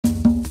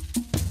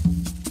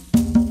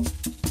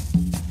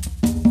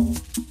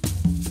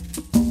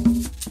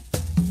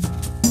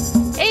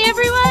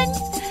everyone,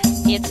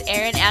 it's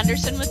Erin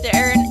Anderson with the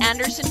Erin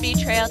Anderson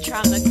Betrayal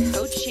Trauma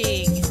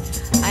Coaching.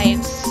 I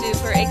am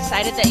super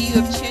excited that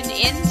you have tuned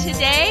in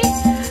today.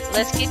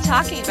 Let's get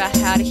talking about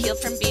how to heal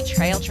from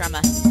betrayal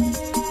trauma.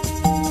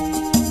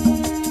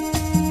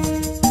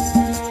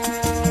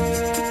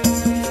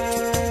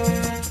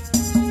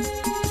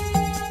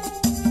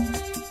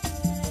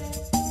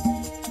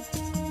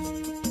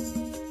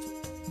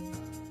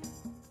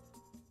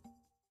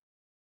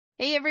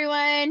 Hey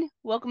everyone,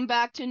 welcome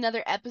back to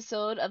another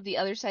episode of The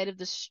Other Side of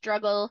the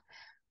Struggle.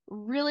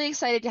 Really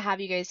excited to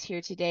have you guys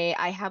here today.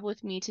 I have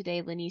with me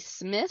today LaNiece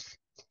Smith.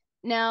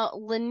 Now,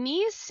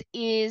 LaNiece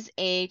is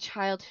a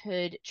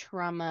childhood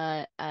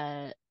trauma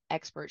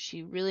expert.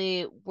 She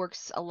really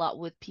works a lot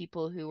with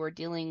people who are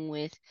dealing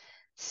with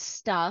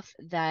stuff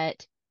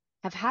that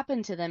have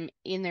happened to them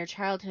in their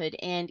childhood.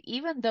 And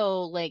even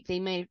though like they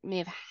may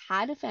have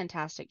had a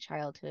fantastic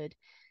childhood,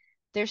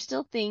 there's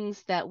still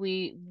things that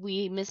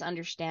we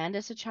misunderstand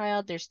as a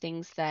child. There's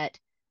things that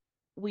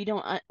we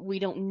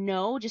don't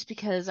know just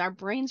because our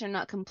brains are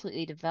not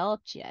completely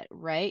developed yet,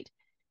 right?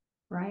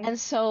 Right. And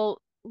so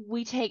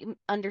we take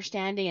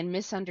understanding and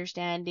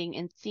misunderstanding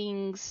and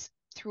things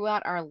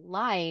throughout our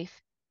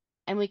life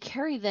and we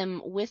carry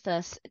them with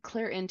us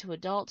clear into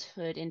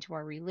adulthood, into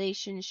our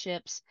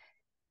relationships.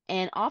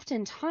 And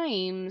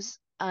oftentimes,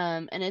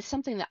 and it's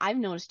something that I've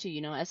noticed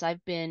too, as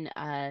I've been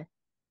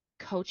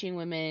coaching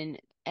women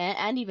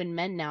and even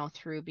men now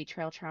through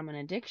betrayal, trauma,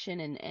 and addiction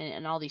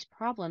and all these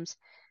problems,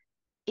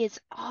 it's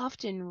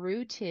often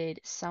rooted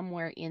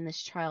somewhere in this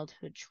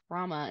childhood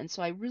trauma. And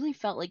so I really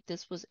felt like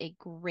this was a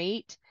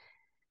great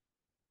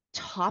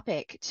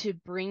topic to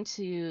bring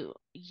to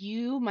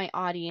you, my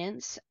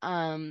audience,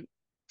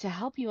 to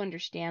help you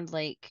understand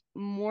like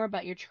more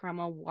about your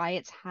trauma, why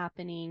it's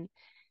happening,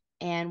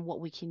 and what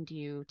we can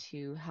do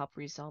to help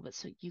resolve it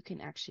so you can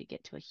actually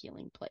get to a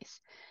healing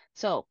place.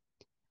 So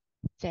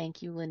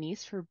thank you,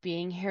 LaNiece, for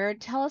being here.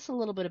 Tell us a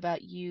little bit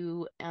about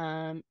you,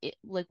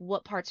 like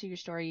what parts of your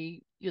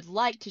story you'd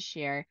like to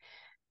share,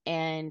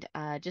 and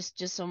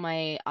just so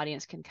my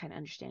audience can kind of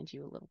understand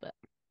you a little bit.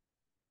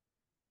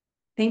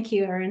 Thank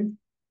you, Erin.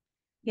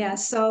 Yeah,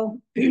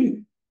 so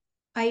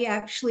I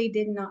actually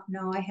did not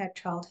know I had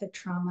childhood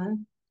trauma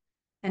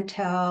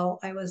until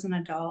I was an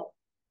adult.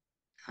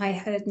 I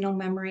had no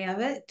memory of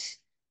it.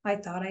 I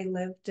thought I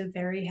lived a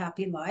very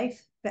happy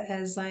life, but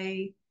as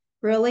I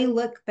really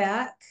look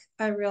back,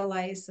 I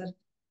realized that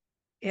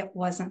it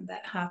wasn't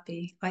that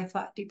happy. I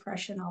fought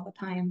depression all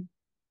the time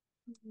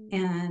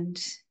and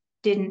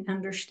didn't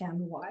understand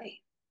why.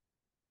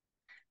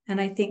 And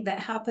I think that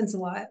happens a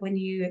lot when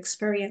you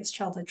experience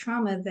childhood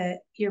trauma, that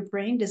your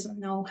brain doesn't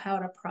know how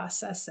to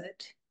process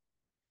it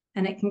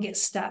and it can get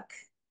stuck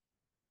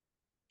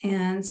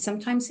and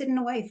sometimes hidden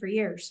away for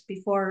years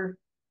before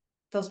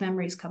those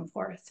memories come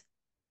forth.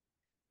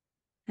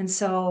 And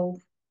so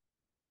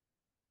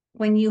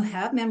when you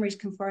have memories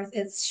come forth,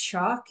 it's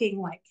shocking.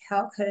 Like,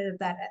 how could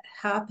that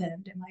have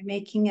happened? Am I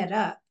making it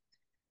up?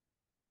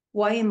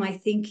 Why am I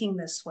thinking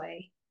this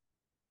way?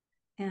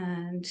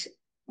 And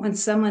when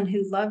someone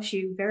who loves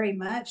you very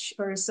much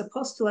or is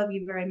supposed to love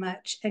you very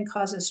much and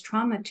causes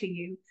trauma to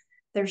you,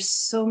 there's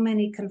so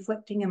many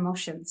conflicting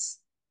emotions.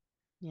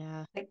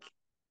 Yeah. Like,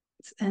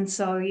 and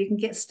so you can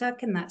get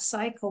stuck in that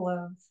cycle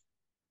of,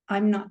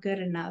 I'm not good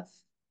enough,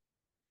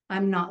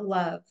 I'm not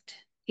loved,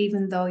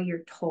 even though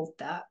you're told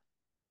that.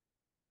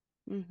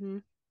 Mm-hmm.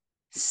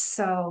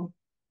 So,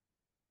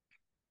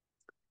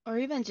 Or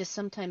even just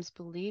sometimes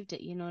believed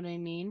it, you know what I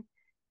mean?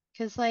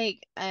 Because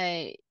like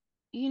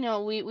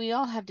we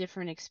all have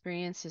different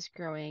experiences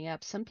growing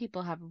up. Some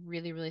people have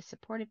really, really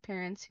supportive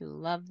parents who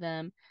love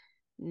them,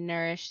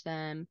 nourish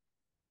them,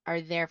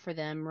 are there for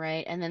them,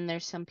 right? And then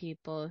there's some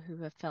people who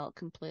have felt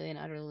completely and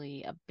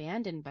utterly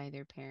abandoned by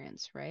their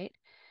parents, right?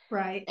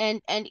 right.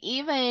 And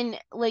even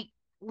like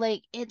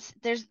it's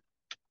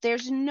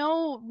there's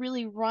no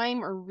really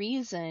rhyme or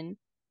reason.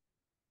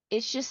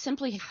 It's just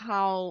simply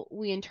how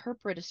we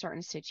interpret a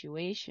certain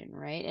situation,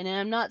 right? And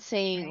I'm not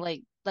saying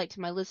Right. like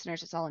to my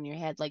listeners, it's all in your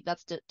head. Like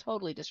that's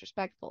totally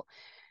disrespectful.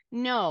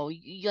 No,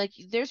 like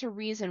there's a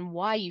reason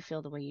why you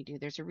feel the way you do.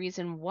 There's a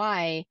reason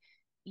why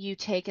you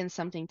taken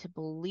something to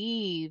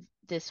believe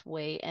this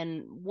way.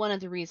 And one of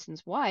the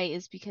reasons why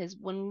is because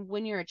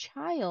when you're a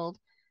child,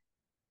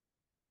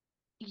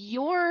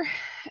 you're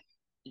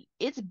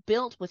it's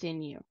built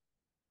within you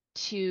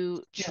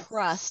to Yes.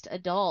 trust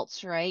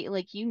adults, right?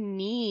 Like you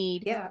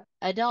need Yeah.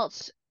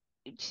 adults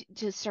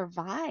to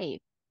survive,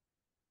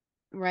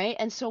 right?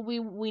 And so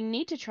we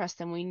need to trust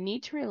them. We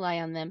need to rely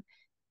on them.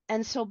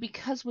 And so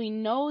because we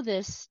know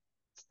this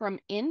from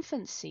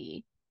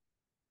infancy,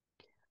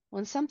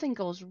 when something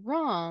goes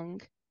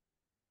wrong,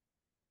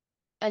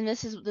 and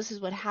this is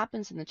what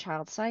happens in the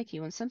child's psyche,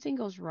 when something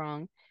goes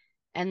wrong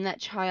and that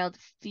child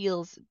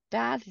feels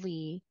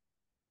badly,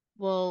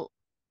 well,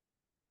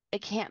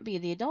 it can't be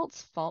the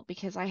adult's fault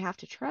because I have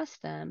to trust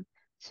them.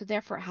 So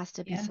therefore it has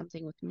to be Yeah.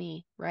 something with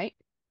me, right?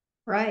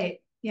 Right.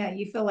 Yeah.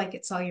 You feel like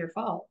it's all your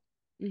fault,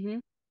 Mm-hmm.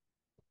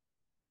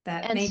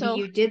 that And maybe so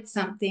you did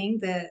something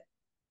that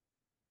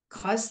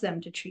caused them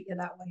to treat you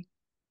that way.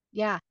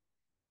 Yeah.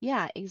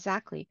 Yeah,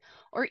 exactly.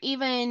 Or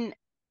even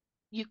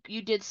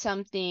you did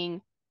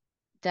something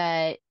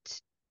that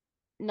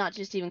not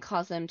just even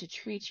caused them to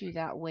treat you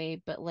that way,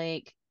 but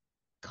like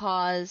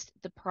caused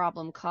the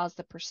problem, caused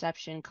the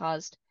perception,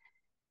 caused,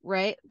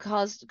 right?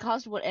 Caused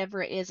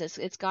whatever it is.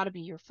 It's got to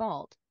be your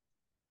fault,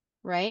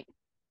 right?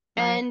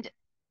 Right. And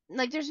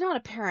like there's not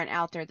a parent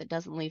out there that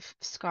doesn't leave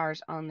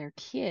scars on their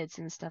kids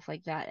and stuff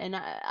like that. And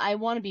I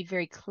want to be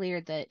very clear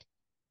that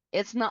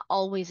it's not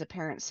always a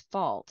parent's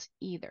fault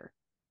either,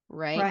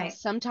 right? Right.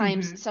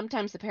 Sometimes Mm-hmm.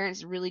 sometimes the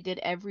parents really did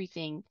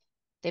everything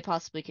they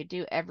possibly could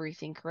do,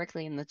 everything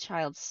correctly, and the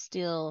child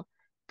still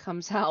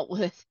comes out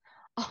with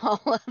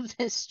all of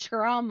this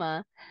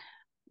trauma,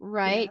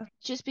 right? Yeah.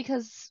 Just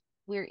because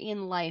we're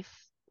in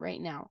life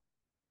right now,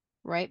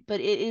 right?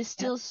 But it is Yep.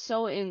 still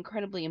so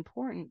incredibly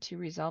important to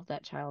resolve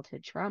that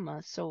childhood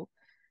trauma. So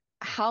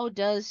how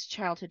does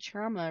childhood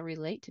trauma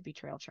relate to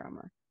betrayal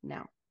trauma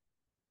now?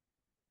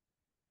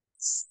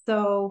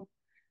 So,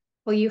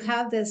 well, you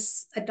have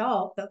this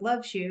adult that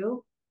loves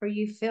you, or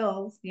you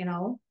feel,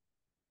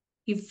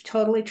 you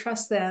totally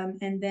trust them,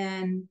 and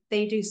then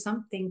they do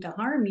something to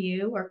harm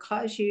you or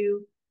cause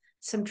you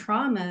some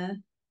trauma.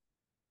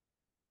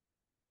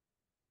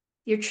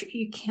 You're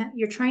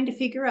trying to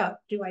figure out,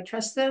 do I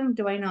trust them?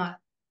 Do I not?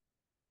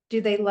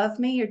 Do they love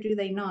me or do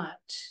they not?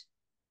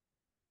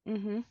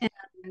 Mm-hmm.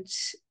 And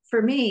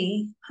for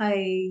me,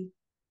 I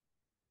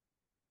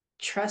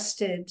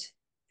trusted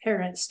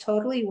parents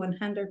totally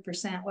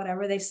 100%.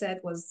 Whatever they said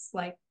was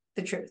like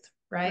the truth,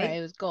 Right, right?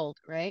 it was gold,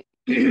 right?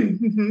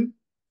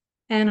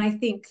 And I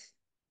think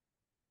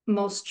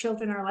most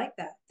children are like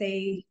that.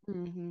 They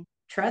Mm-hmm.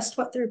 trust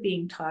what they're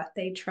being taught,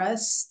 they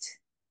trust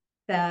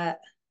that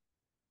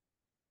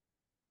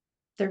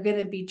they're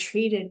going to be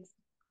treated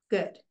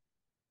good.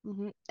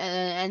 Mm-hmm.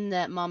 And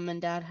that mom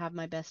and dad have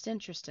my best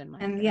interest in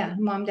mind, And yeah, right?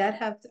 mom, dad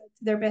have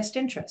their best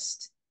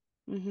interest.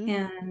 Mm-hmm.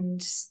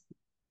 And,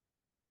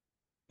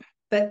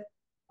 but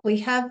we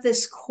have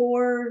this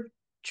core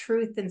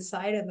truth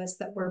inside of us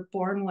that we're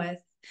born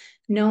with,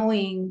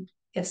 knowing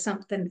if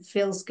something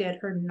feels good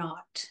or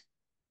not.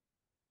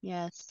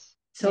 Yes.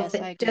 So if Yes,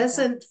 I it agree with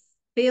that. doesn't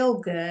feel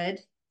good,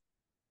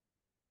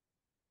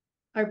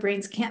 our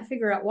brains can't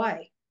figure out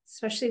why,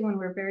 especially when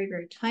we're very,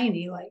 very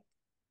tiny. Like,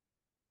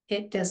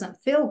 it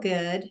doesn't feel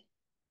good,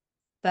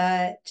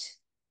 but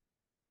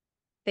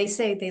they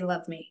say they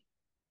love me.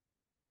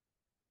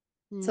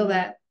 So Mm-hmm.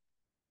 that,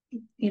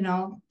 you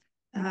know,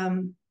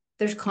 um,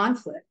 there's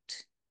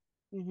conflict.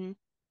 Mm-hmm.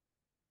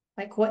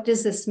 Like, what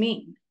does this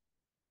mean?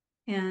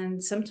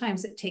 And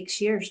sometimes it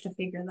takes years to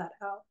figure that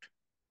out.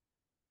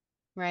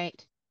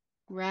 Right.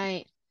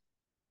 Right.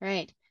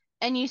 Right.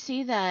 And you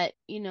see that,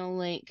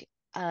 like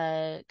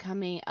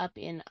coming up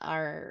in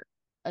our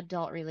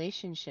adult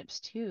relationships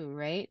too,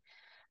 right?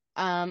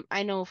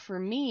 I know for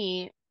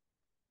me,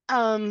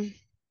 um,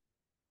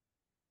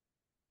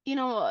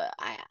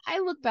 I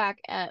look back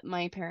at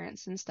my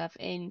parents and stuff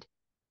and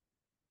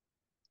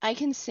I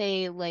can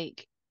say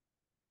like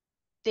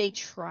they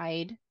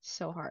tried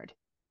so hard,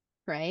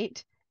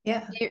 right?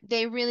 Yeah.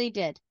 They really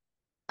did.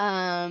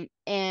 And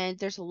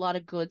there's a lot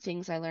of good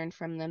things I learned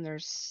from them.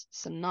 There's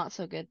some not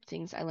so good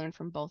things I learned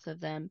from both of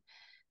them.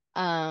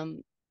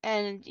 Um,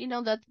 and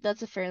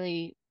that's a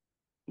fairly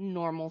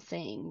normal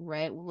thing,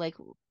 right?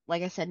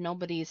 Like I said,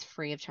 nobody's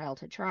free of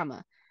childhood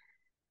trauma.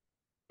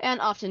 And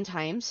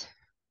oftentimes,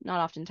 not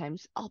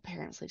oftentimes, all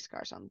parents leave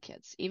scars on the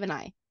kids, even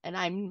I.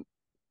 And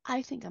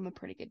I think I'm a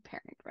pretty good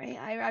parent, right?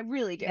 I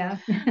really do. Yeah.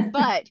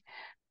 But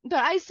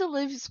I still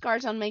leave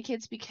scars on my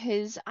kids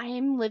because I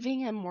am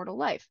living a mortal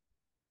life.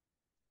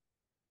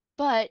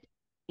 But,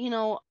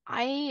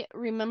 I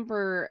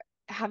remember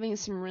having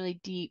some really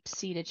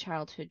deep-seated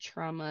childhood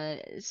trauma.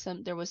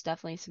 There was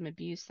definitely some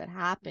abuse that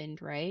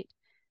happened, right?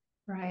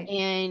 Right.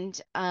 And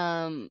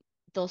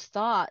those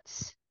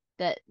thoughts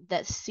that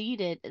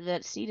seeded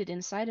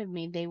inside of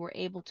me, they were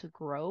able to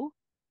grow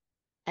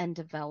and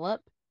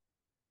develop,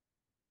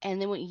 and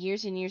they went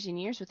years and years and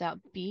years without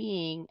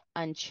being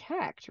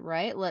unchecked,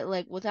 right?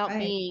 Like without Right.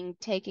 being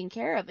taken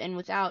care of, and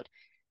without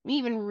me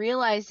even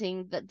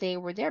realizing that they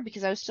were there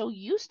because I was so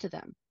used to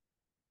them,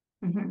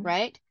 Mm-hmm.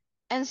 right?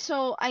 And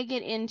so I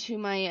get into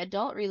my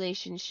adult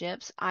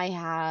relationships. I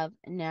have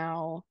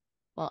now,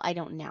 well, I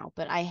don't now,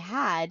 but I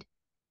had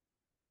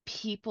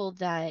people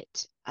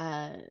that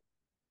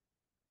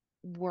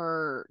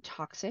were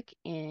toxic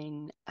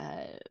in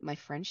my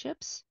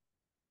friendships,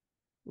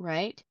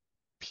 right?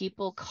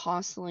 People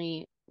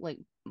constantly like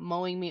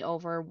mowing me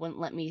over, wouldn't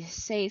let me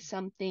say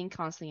something,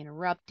 constantly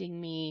interrupting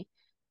me,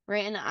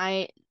 right? And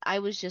I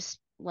was just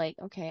like,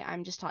 okay,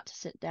 I'm just taught to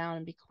sit down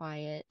and be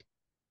quiet,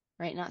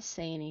 right? Not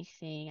say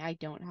anything. I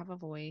don't have a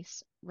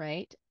voice,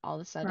 right? All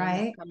of a sudden that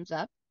Right. comes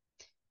up.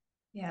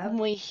 Yeah.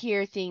 We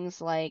hear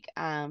things like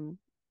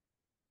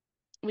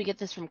we get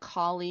this from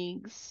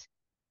colleagues,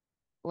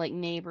 like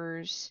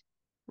neighbors,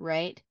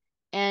 right?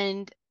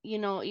 And,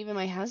 even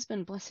my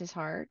husband, bless his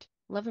heart,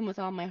 love him with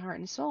all my heart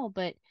and soul,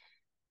 but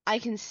I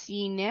can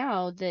see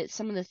now that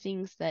some of the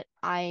things that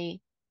I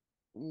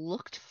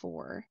looked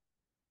for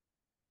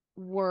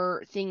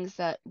were things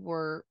that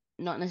were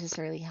not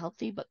necessarily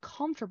healthy, but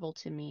comfortable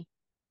to me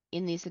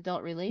in these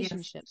adult Yes.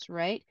 relationships,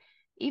 right?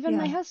 Even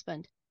my Yeah.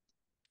 husband.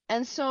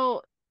 And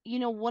so,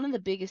 one of the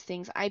biggest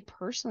things I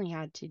personally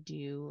had to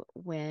do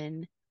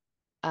when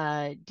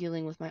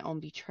dealing with my own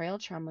betrayal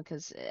trauma,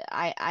 because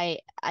I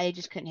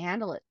just couldn't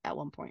handle it at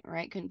one point,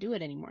 right? Couldn't do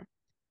it anymore.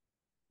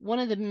 One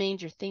of the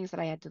major things that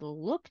I had to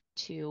look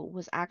to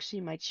was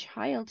actually my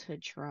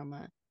childhood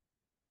trauma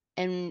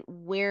and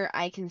where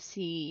I can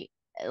see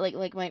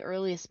like my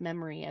earliest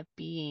memory of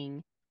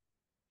being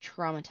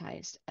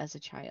traumatized as a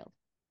child,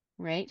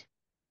 right?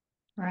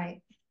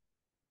 Right.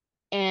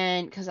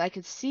 And because I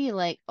could see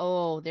like,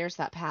 oh, there's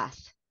that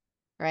path,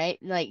 right?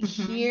 Like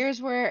Hmm.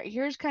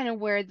 here's kind of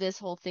where this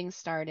whole thing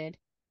started.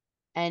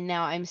 And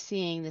now I'm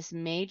seeing this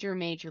major,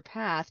 major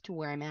path to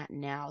where I'm at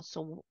now.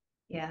 So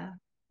Yeah.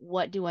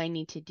 what do I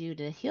need to do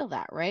to heal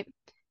that, right?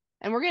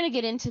 And we're going to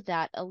get into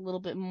that a little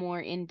bit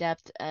more in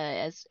depth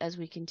as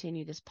we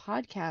continue this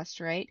podcast,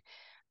 right?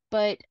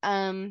 But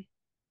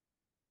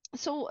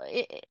so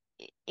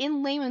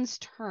in layman's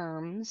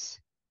terms,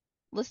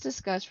 let's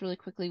discuss really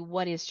quickly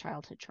what is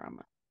childhood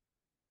trauma.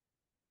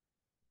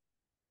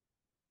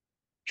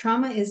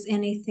 Trauma is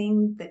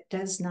anything that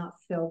does not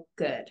feel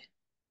good.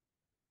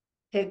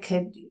 It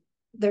could,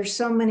 there's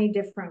so many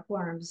different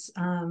forms.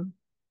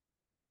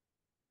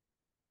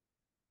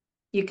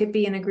 You could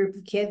be in a group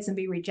of kids and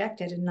be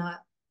rejected and not,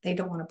 they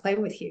don't want to play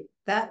with you.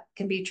 That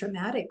can be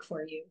traumatic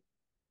for you.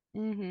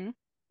 Mm-hmm.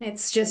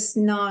 It's just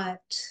not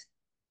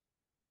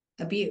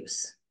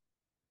abuse.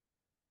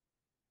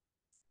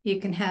 You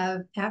can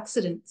have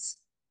accidents,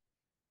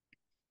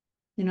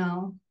 you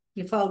know,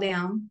 you fall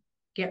down,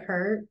 get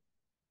hurt,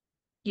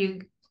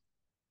 you,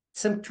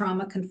 some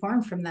trauma can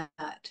form from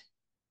that.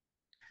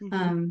 Mm-hmm.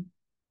 Um,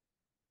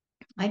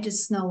 I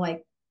just know,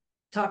 like,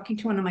 talking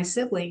to one of my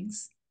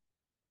siblings,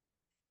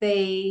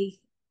 they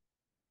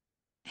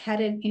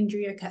had an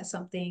injury or cut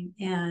something,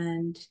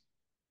 and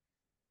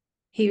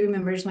he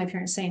remembers my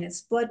parents saying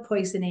it's blood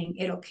poisoning,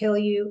 it'll kill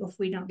you if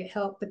we don't get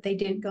help, but they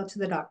didn't go to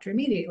the doctor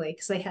immediately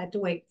because they had to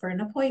wait for an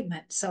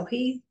appointment. So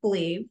he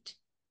believed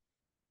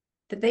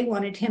that they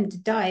wanted him to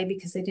die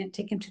because they didn't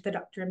take him to the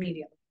doctor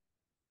immediately.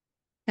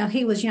 Now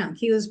he was young,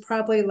 he was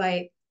probably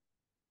like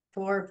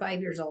 4 or 5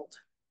 years old,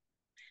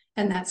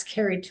 and that's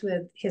carried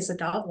to his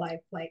adult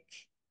life. Like,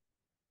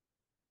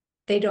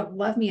 they don't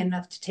love me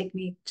enough to take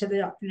me to the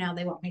doctor, now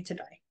they want me to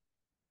die.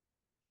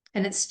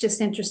 And it's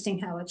just interesting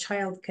how a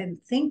child can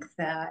think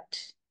that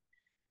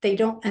they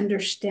don't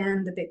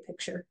understand the big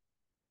picture.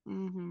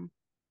 Mm-hmm.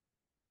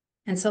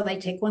 And so they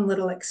take one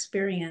little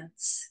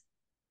experience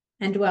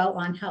and dwell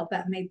on how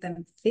that made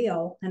them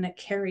feel, and it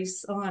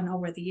carries on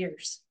over the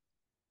years.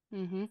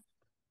 Mm-hmm.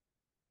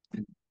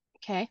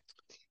 Okay.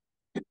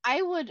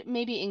 I would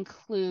maybe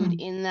include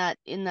Mm.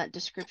 in that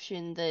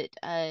description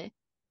that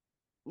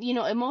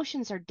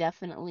emotions are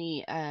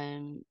definitely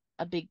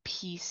a big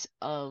piece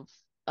of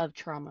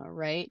trauma,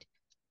 right?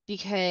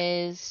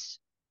 Because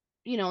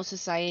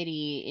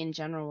society in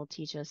general will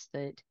teach us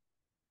that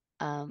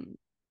um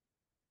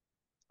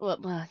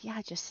well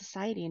yeah, just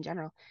society in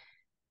general.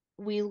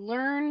 We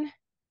learn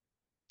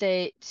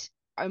that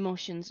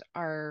emotions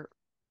are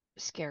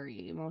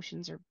scary,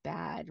 emotions are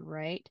bad,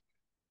 right?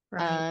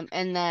 Right.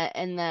 And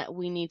that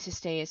we need to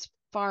stay as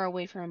far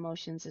away from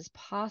emotions as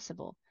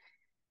possible.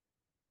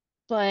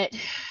 But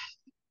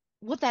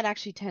what that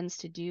actually tends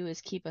to do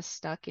is keep us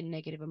stuck in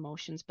negative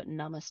emotions, but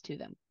numb us to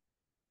them.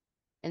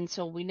 And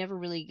so we never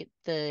really get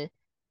the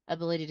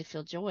ability to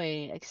feel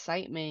joy,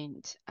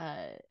 excitement,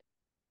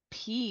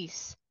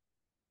 peace,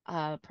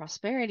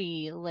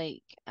 prosperity,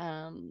 like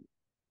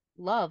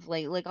love,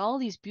 like all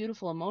these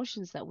beautiful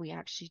emotions that we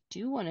actually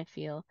do want to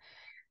feel.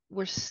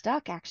 We're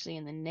stuck actually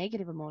in the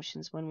negative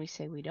emotions when we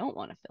say we don't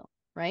want to feel,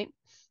 right?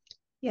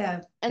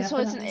 Yeah, And so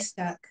definitely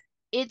stuck.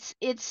 it's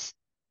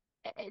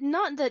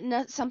not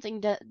that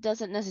something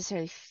doesn't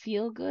necessarily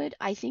feel good.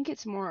 I think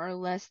it's more or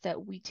less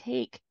that we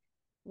take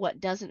what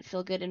doesn't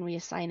feel good and we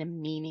assign a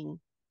meaning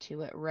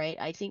to it, right?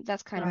 I think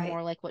that's kind of Right.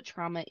 more like what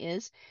trauma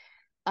is.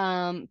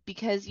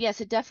 Because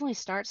yes, it definitely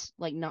starts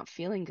like not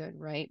feeling good,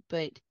 right?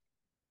 But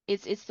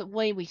it's the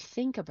way we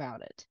think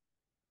about it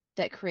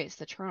that creates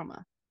the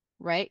trauma,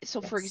 right?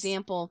 So for Yes.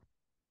 example,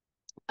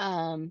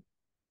 um,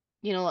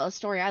 a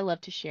story I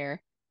love to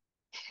share,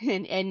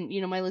 and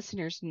my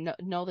listeners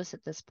know this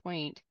at this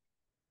point,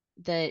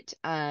 that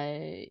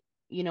I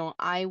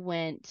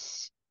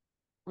went,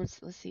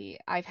 let's see,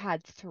 I've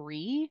had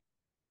three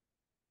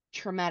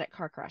traumatic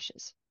car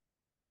crashes,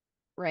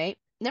 right?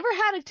 Never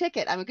had a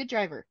ticket. I'm a good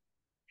driver.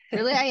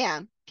 Really, I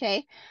am.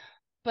 Okay.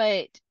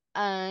 But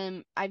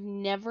I've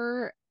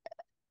never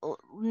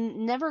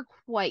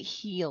quite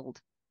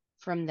healed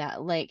from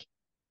that. Like,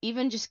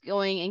 even just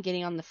going and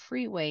getting on the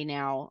freeway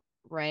now,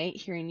 right?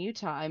 Here in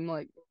Utah, I'm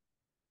like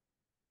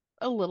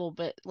a little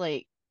bit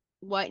like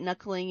white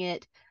knuckling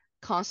it,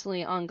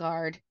 constantly on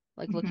guard,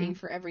 like looking Hmm.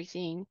 for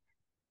everything.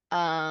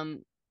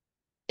 Um,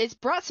 it's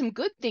brought some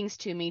good things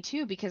to me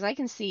too, because I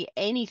can see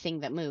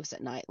anything that moves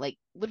at night, like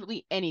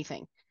literally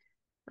anything,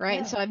 right?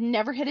 And Yeah. so I've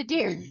never hit a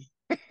deer.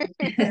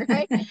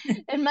 right?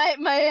 And my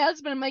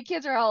husband and my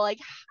kids are all like,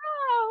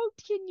 how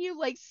can you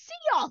like see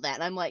all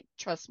that? I'm like,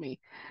 trust me.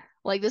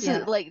 Like this is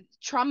Yeah. like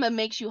trauma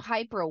makes you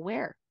hyper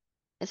aware.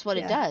 That's what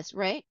it Yeah. does,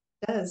 right?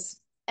 It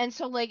does. And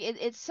so like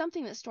it's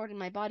something that's stored in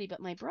my body, but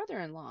my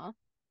brother-in-law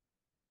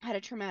had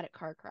a traumatic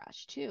car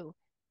crash too.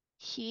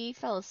 He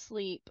fell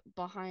asleep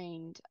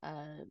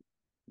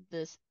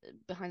this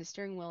behind the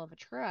steering wheel of a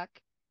truck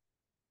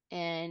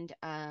and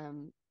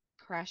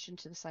crashed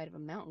into the side of a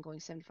mountain going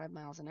 75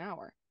 miles an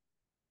hour,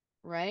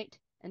 right?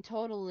 And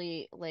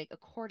totally like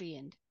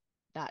accordioned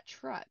that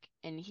truck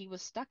and he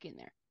was stuck in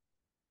there.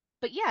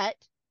 But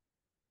yet,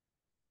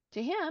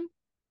 to him,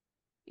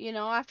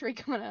 after he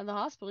got out of the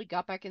hospital, he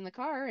got back in the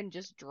car and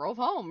just drove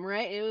home,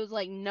 right? It was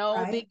like no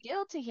Right. big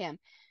deal to him.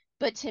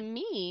 But to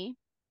me,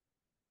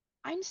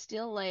 I'm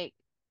still like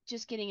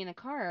just getting in a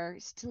car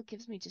still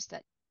gives me just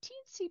that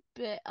teensy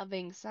bit of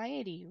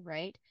anxiety,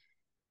 right?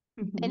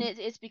 And Hmm.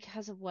 it's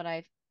because of what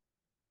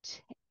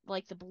t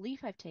like the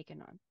belief I've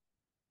taken on,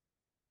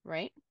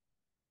 right?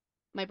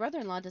 My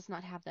brother-in-law does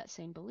not have that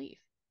same belief.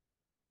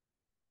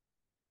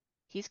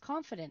 He's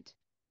confident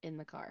in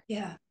the car.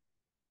 Yeah,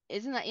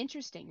 Isn't that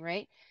interesting,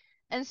 right?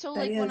 And so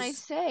that like is. when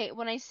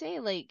I say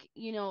like,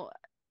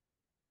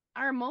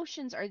 our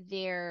emotions are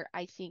there,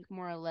 I think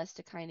more or less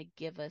to kind of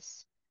give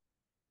us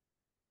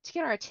to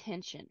get our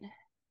attention,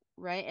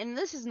 right? And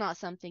this is not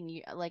something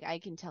you like I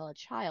can tell a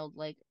child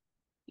like,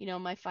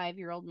 my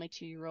 5-year old, my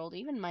 2-year old,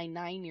 even my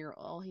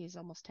 9-year-old, he's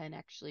almost 10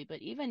 actually,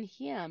 but even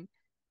him,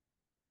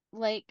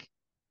 like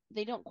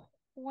they don't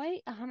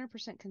quite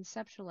 100%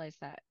 conceptualize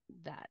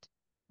that,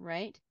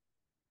 right?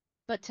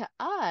 But to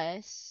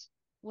us,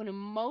 when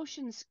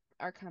emotions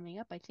are coming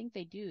up, I think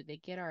they do. They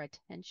get our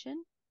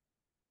attention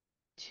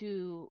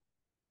to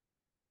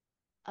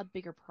a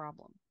bigger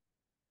problem.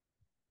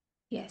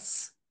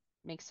 Yes.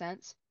 Makes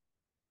sense?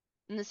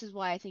 And this is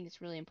why I think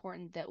it's really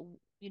important that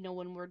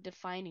when we're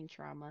defining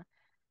trauma,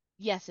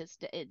 yes,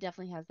 it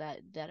definitely has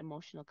that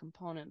emotional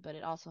component, but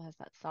it also has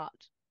that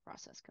thought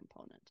process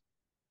component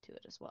to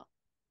it as well.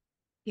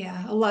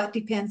 Yeah. A lot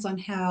depends on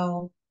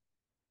how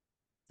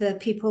the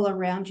people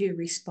around you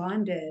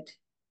responded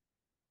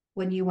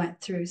when you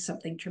went through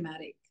something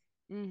traumatic.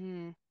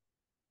 Mhm.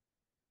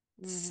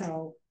 Mhm.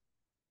 So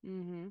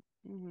Mhm.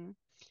 Mhm.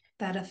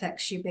 that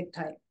affects you big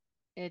time.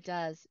 It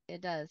does.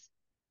 It does.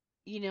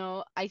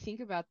 I think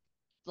about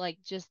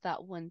like just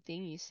that one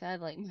thing you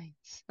said, like my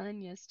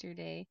son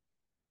yesterday.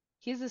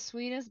 He's the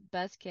sweetest,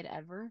 best kid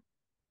ever.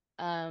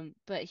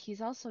 But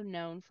he's also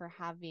known for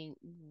having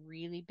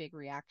really big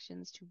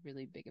reactions to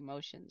really big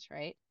emotions,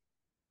 right?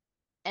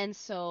 And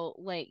so,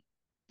 like,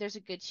 there's a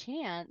good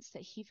chance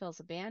that he feels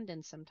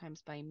abandoned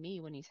sometimes by me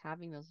when he's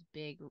having those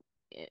big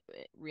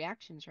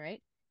reactions,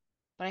 right?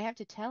 But I have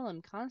to tell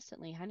him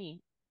constantly,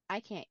 honey, I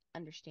can't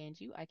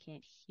understand you. I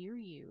can't hear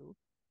you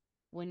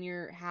when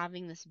you're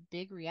having this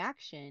big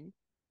reaction,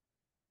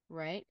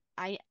 right?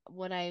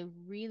 What I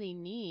really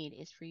need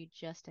is for you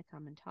just to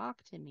come and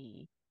talk to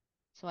me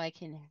so I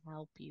can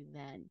help you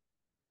then.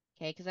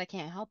 Okay? Because I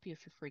can't help you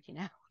if you're freaking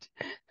out,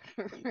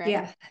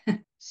 right? Yeah.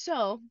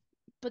 So,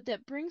 but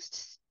that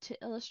brings to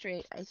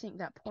illustrate, I think,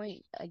 that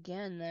point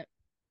again that,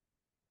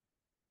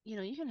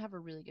 you can have a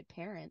really good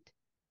parent.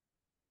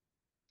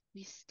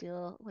 We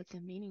still, like, the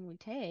meaning we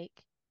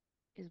take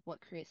is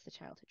what creates the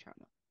childhood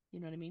trauma. You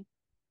know what I mean?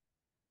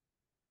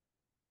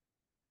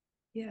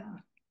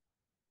 Yeah.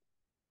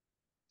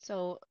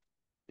 So,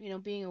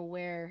 being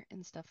aware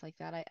and stuff like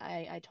that,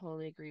 I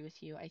totally agree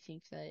with you. I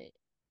think that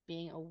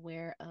being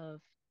aware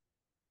of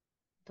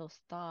those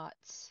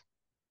thoughts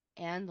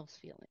and those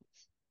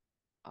feelings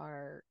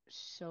are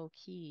so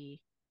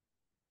key,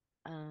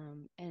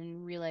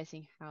 and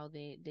realizing how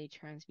they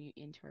transmute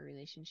into our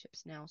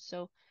relationships now.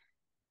 So,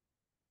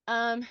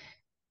 um,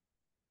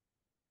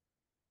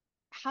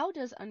 how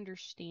does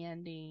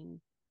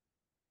understanding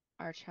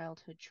our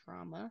childhood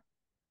trauma,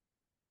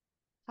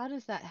 how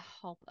does that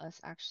help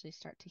us actually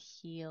start to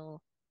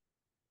heal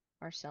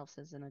ourselves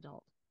as an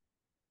adult?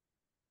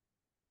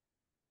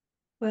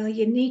 Well,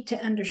 you need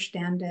to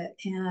understand it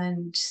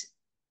and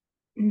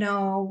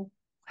know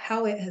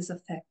how it has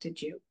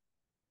affected you.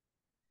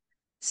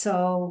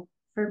 So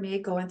for me,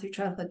 going through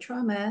childhood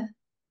trauma,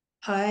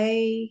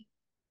 I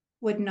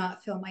would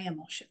not feel my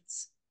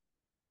emotions.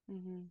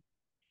 Mm-hmm.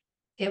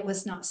 It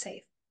was not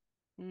safe.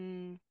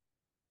 Mm,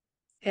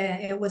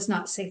 It was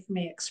not safe for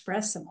me to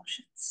express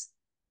emotions.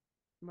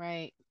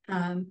 right.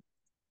 Um,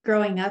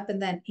 Growing up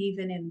and then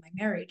even in my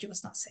marriage, it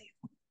was not safe.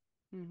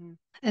 Mm-hmm.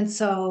 And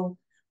so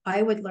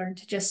I would learn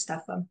to just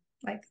stuff them.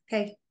 Like,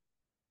 okay,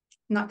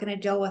 I'm not going to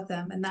deal with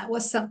them. And that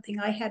was something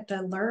I had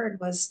to learn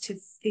was to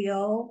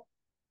feel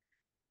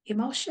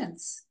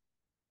emotions.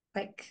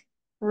 Like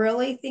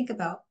really think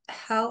about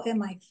how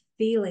am I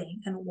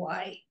feeling and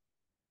why.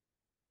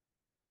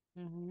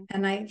 Mm-hmm.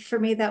 And for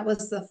me, that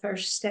was the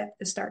first step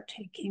to start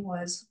taking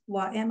was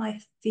what am I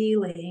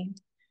feeling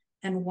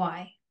and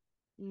why?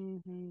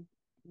 Mm-hmm.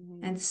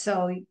 Mm-hmm. And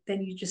so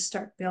then you just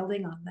start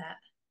building on that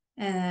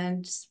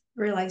and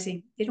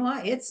realizing, you know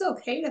what, it's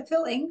okay to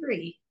feel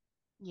angry.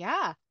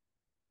 Yeah.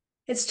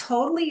 It's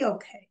totally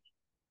okay.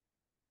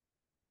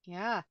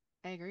 Yeah,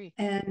 I agree.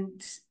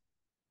 And,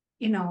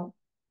 you know,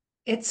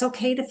 it's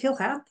okay to feel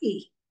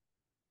happy.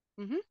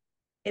 Mm-hmm.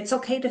 It's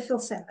okay to feel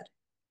sad.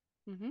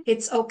 Mm-hmm.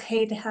 It's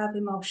okay to have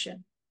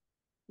emotion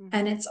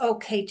and Mm-hmm. it's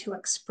okay to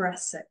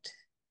express it.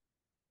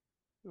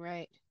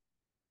 Right.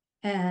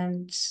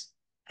 And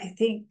I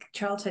think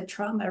childhood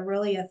trauma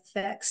really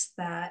affects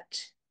that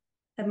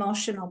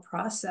emotional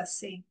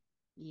processing.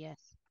 Yes.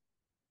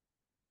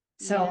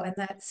 So, Yeah.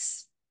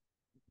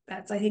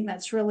 and I think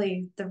that's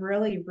really the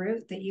really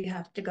root that you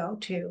have to go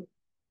to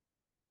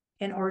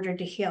in order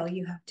to heal.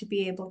 You have to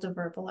be able to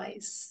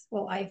verbalize,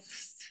 well, I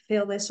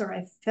feel this or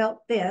I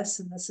felt this,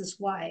 and this is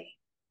why.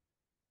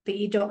 But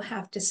you don't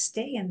have to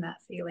stay in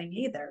that feeling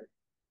either.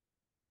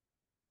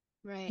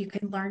 Right. You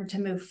can learn to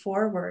move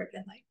forward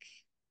and like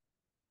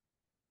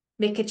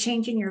make a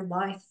change in your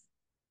life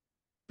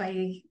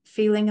by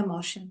feeling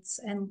emotions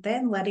and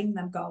then letting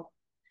them go.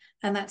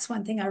 And that's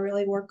one thing I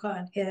really work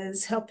on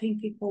is helping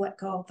people let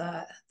go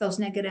of those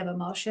negative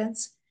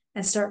emotions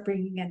and start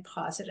bringing in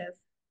positive.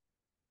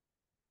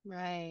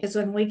 Right. Because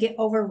when we get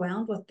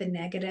overwhelmed with the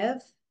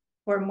negative,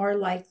 we're more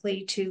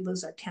likely to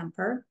lose our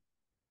temper.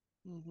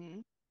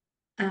 Mm-hmm.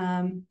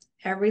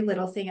 Every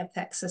little thing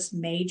affects us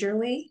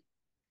majorly.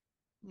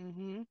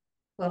 Mm-hmm.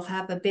 We'll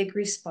have a big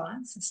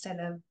response instead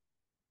of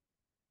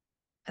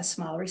a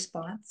small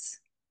response.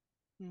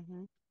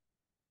 Mm-hmm.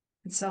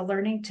 And so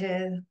learning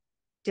to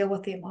deal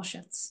with the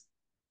emotions.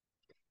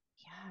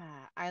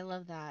 Yeah, I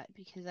love that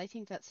because I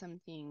think that's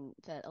something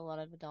that a lot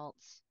of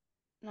adults,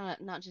 not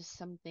just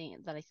something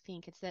that I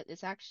think, it's that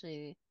it's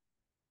actually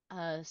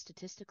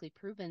statistically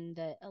proven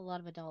that a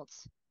lot of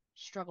adults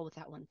struggle with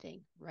that one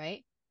thing,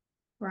 right?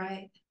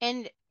 Right.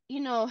 And,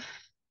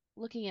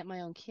 looking at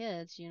my own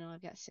kids,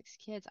 I've got 6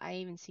 kids, I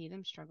even see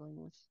them struggling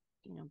with,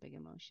 big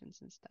emotions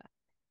and stuff.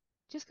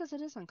 Just because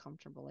it is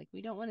uncomfortable. Like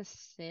we don't want to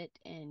sit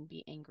and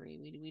be angry.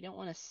 We don't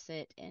want to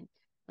sit and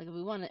like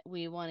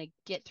we want to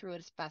get through it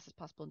as fast as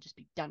possible and just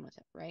be done with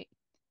it, right?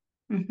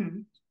 Mm-hmm.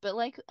 But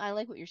like I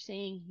like what you're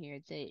saying here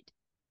that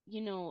you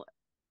know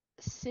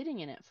sitting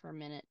in it for a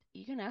minute,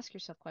 you can ask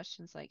yourself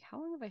questions like, how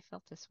long have I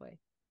felt this way?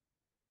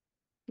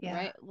 Yeah.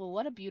 Right? Well,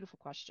 what a beautiful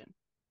question,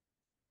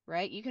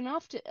 right? You can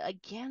often,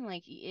 again,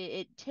 like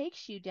it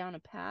takes you down a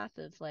path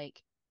of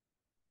like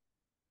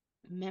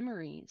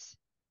memories,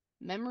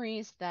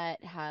 memories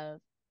that have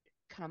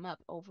come up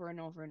over and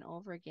over and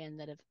over again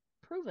that have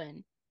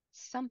proven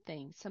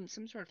something, some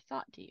sort of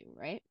thought to you,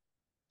 right?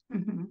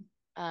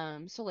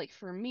 Mm-hmm. So like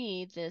for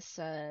me,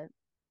 the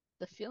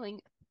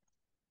feeling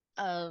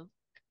of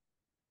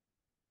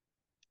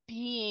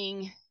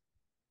being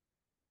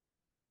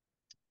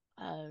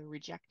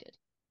rejected,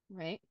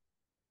 right?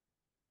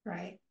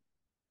 Right.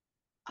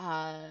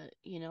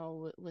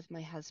 With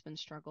my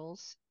husband's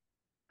struggles,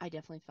 I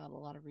definitely felt a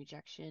lot of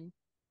rejection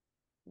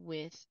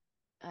with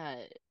uh,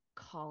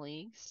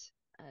 colleagues.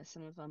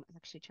 Some of them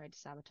actually tried to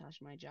sabotage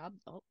my job.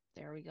 Oh,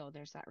 there we go.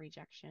 There's that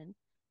rejection.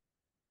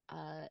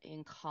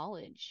 In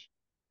college,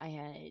 I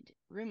had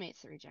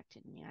roommates that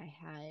rejected me. I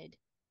had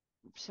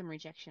some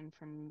rejection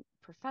from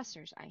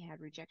professors. I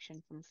had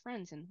rejection from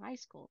friends in high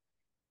school,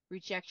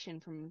 rejection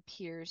from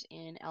peers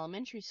in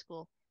elementary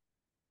school,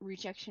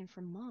 rejection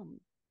from mom,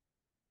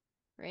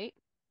 right?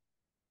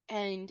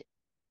 And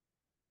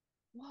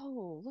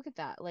whoa, look at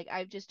that. Like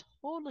I've just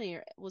totally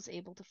was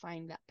able to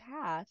find that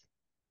path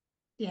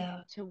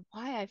Yeah. to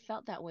why I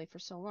felt that way for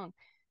so long.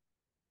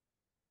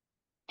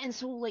 And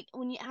so like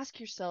when you ask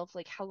yourself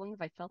like how long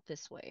have I felt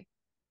this way?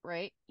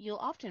 Right? You'll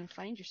often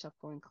find yourself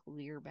going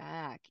clear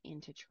back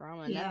into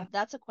trauma. And Yeah.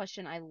 that's a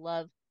question I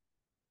love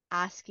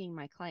asking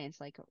my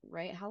clients like,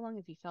 right, how long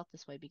have you felt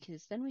this way?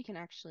 Because then we can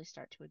actually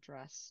start to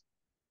address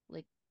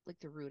like like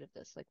the root of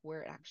this, like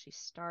where it actually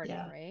started,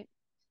 Yeah. right?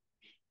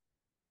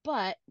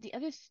 But the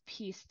other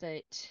piece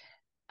that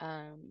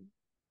um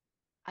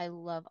I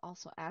love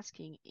also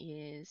asking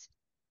is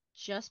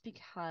just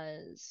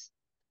because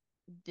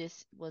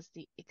this was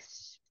the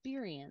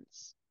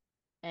experience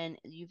and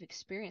you've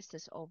experienced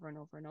this over and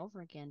over and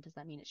over again, does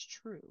that mean it's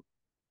true?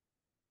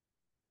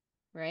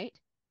 Right?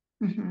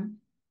 Mm-hmm.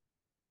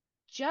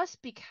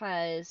 Just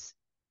because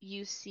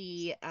you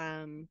see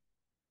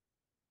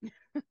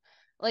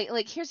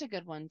like here's a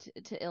good one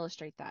to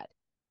illustrate that.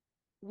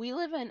 We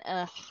live in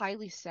a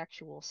highly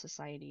sexual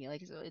society,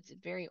 like so it's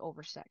very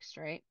oversexed,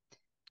 right?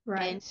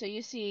 Right. And so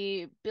you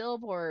see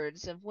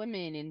billboards of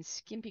women in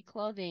skimpy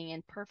clothing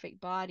and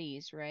perfect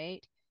bodies,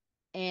 right?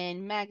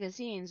 And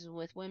magazines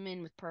with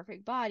women with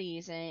perfect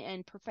bodies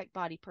and perfect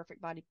body,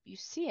 perfect body. You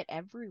see it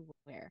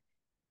everywhere.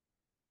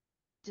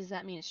 Does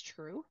that mean it's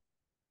true?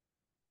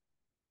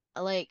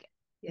 Like,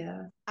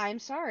 Yeah. I'm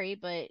sorry,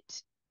 but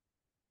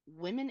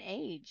women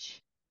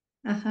age,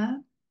 Uh-huh.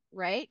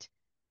 right?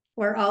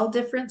 We're all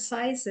different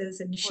sizes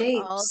and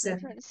We're all shapes and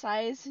different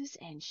sizes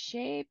and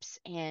shapes,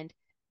 and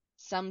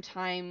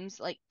sometimes,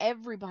 like,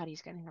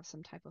 everybody's going to have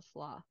some type of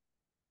flaw,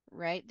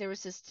 right? There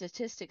was a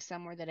statistic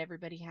somewhere that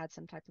everybody had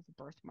some type of a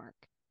birthmark,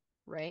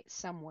 right?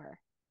 Somewhere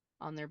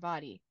on their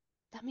body.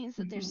 That means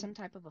that there's mm-hmm. some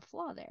type of a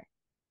flaw there,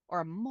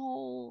 or a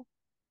mole,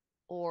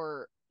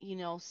 or,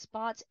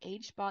 spots,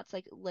 age spots,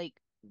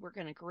 like we're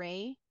gonna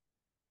gray.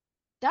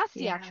 That's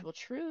the Yeah. actual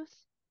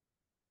truth.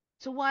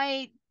 So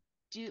why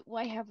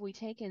have we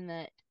taken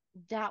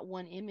that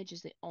one image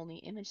is the only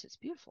image that's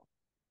beautiful?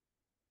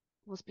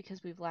 Well, it's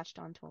because we've latched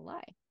onto a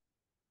lie,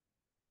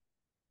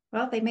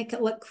 Well, they make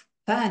it look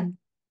fun,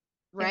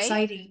 right?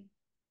 exciting,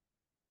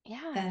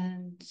 Yeah,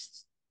 and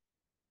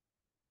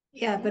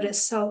yeah, but yeah.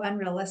 it's so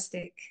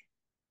unrealistic.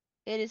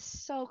 It is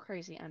so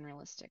crazy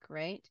unrealistic,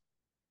 right?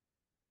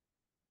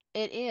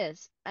 It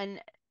is.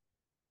 And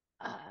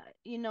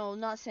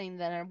not saying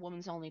that a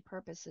woman's only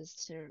purpose is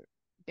to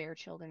bear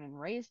children and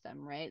raise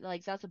them, right?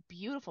 Like that's a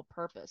beautiful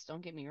purpose.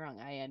 Don't get me wrong.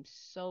 I am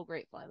so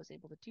grateful I was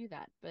able to do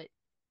that. But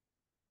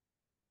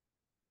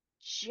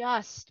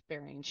just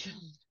bearing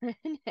children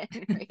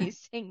and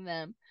raising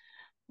them,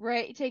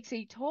 right, it takes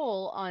a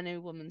toll on a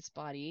woman's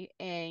body,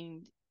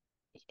 and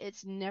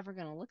it's never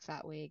going to look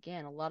that way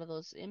again. A lot of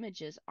those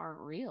images aren't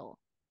real.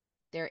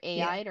 They're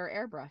Yeah, AI'd or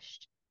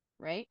airbrushed,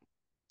 right?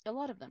 A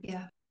lot of them.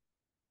 yeah,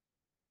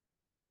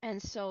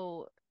 And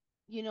so,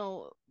 you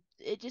know,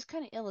 it just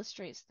kind of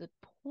illustrates the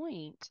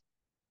point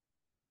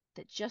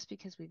that just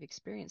because we've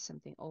experienced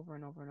something over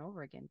and over and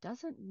over again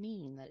doesn't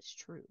mean that it's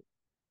true,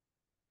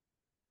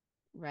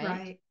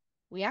 right? right,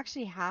 We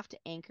actually have to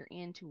anchor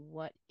into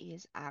what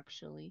is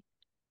actually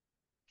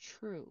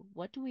true.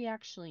 What do we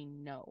actually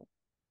know,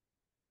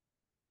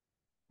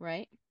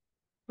 right?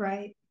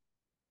 right.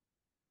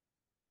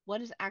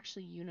 What is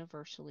actually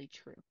universally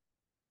true?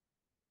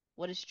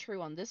 What is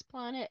true on this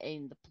planet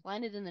and the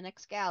planet in the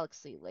next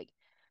galaxy? Like,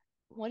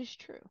 what is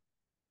true?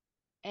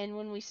 And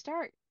when we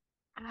start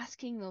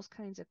asking those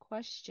kinds of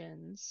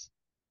questions,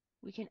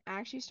 we can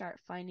actually start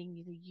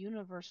finding the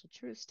universal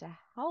truths to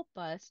help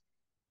us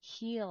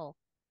heal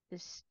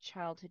this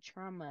childhood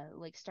trauma,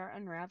 like start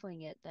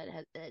unraveling it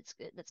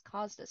that's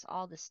caused us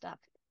all this stuff,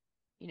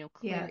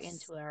 clear Yes.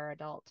 into our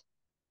adult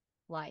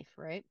life,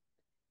 right?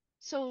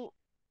 So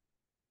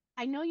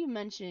I know you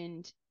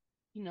mentioned,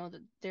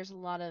 that there's a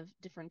lot of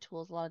different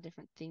tools, a lot of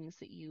different things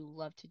that you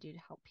love to do to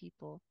help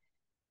people,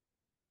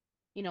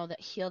 that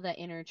heal that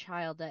inner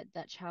child,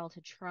 that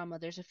childhood trauma.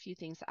 There's a few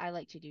things that I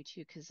like to do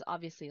too, because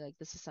obviously, like,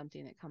 this is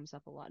something that comes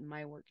up a lot in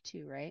my work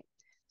too, right?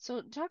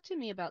 So talk to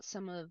me about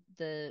some of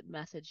the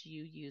methods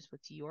you use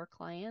with your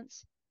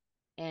clients,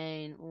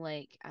 and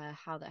like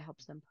how that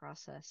helps them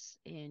process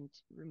and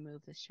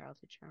remove this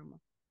childhood trauma.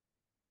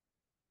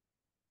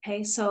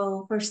 Okay,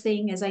 so first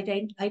thing is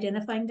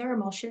identifying their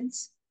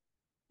emotions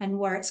and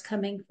where it's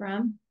coming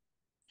from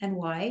and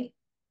why.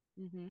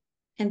 Mm-hmm.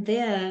 And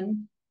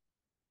then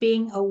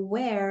being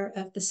aware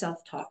of the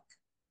self talk.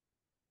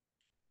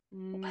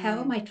 How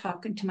am Mm, I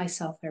talking to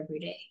myself every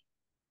day?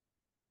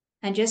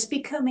 And just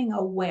becoming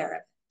aware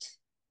of it.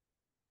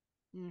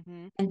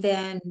 mm-hmm. And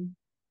then,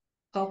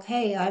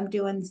 okay, I'm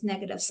doing this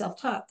negative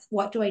self talk.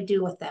 What do I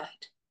do with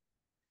that?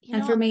 You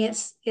And for know, me,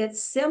 it's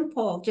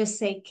simple. Just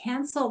say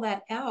cancel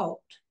that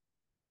out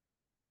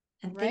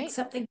and think right?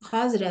 something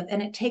positive,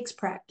 and it takes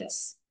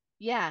practice.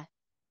 Yeah,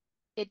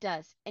 it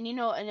does. And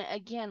and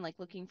again, like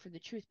looking for the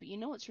truth, but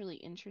what's really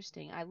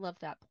interesting? I love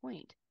that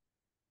point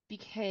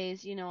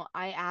because,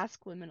 I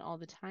ask women all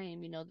the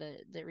time,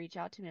 that reach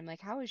out to me. I'm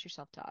like, "How is your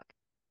self-talk?"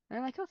 And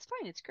they're like, "Oh, it's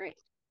fine. It's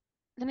great."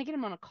 Then I get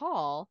them on a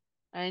call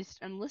and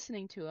I'm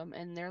listening to them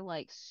and they're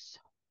like so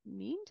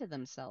mean to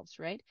themselves,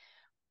 right?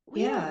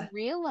 We don't Yeah,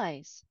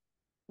 realize.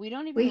 We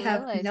don't even we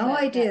have realize no that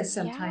idea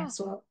yeah, sometimes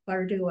what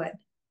we're doing.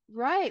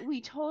 right. We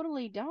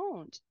totally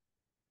don't.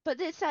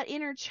 But it's that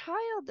inner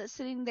child that's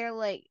sitting there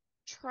like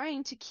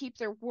trying to keep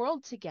their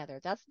world together.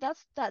 That's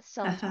that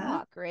Uh huh.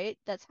 self-talk, right?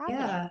 That's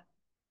happening. Yeah.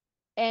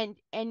 And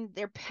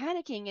they're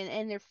panicking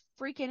and they're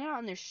freaking out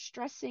and they're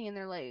stressing and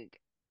they're like,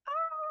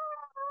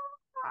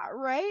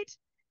 right?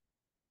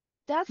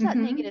 That's that Mm-hmm.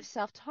 negative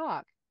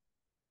self-talk.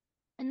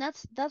 And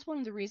that's one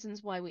of the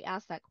reasons why we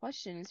ask that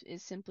question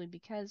is simply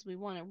because we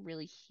want to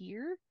really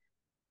hear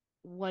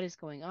what is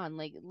going on.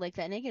 Like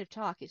that negative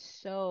talk is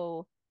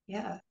so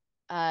Yeah.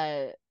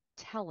 uh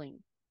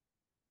telling.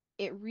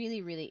 It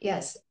really, really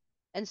Yes. is.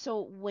 And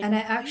so when And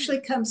it you actually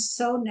comes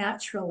so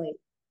naturally.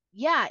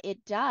 yeah,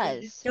 it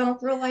And you does.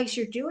 don't realize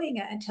you're doing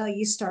it until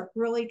you start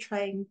really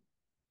trying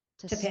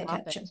To to pay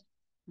stop it. attention.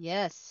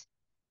 Yes.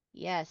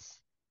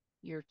 Yes.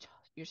 You're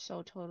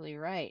so totally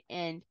right.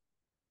 And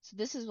so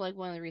this is like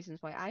one of the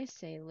reasons why I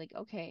say like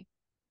okay,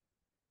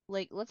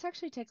 like let's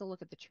actually take a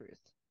look at the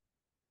truth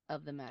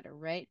of the matter,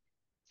 right?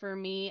 For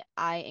me,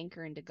 I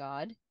anchor into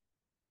God.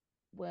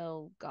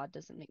 Well, God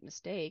doesn't make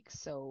mistakes,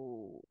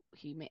 so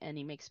he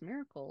makes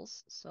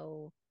miracles.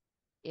 So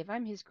if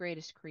I'm his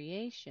greatest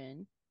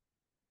creation,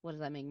 what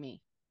does that make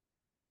me?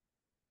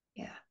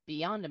 Yeah.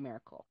 Beyond a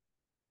miracle,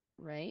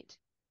 right?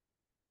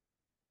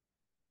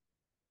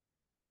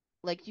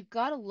 Like you've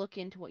got to look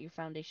into what your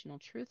foundational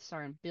truths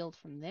are and build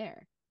from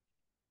there.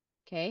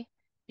 Okay?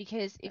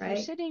 Because if you're Right.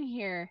 sitting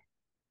here,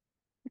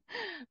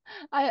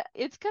 I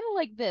it's kind of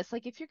like this.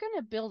 Like if you're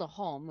gonna build a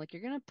home, like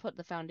you're gonna put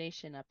the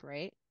foundation up,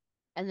 right?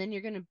 And then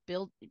you're gonna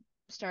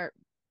start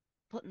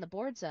putting the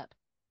boards up.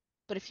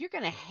 But if you're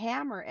going to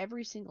hammer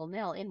every single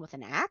nail in with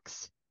an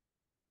axe,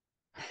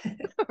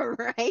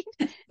 right?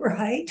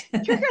 Right.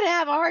 You're going to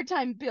have a hard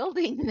time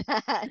building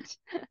that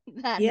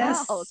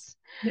Yes. house,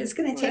 It's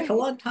going to take a right?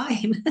 long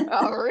time.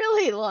 A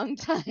really long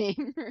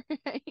time,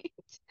 right?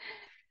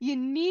 You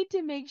need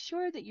to make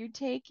sure that you're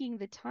taking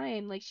the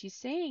time, like she's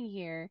saying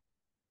here,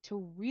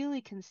 to really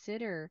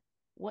consider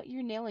what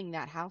you're nailing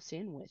that house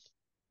in with.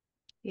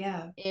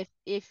 Yeah.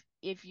 If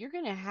you're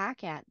going to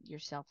hack at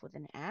yourself with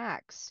an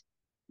axe,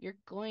 you're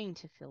going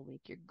to feel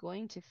weak. You're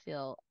going to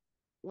feel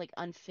like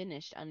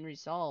unfinished,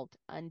 unresolved,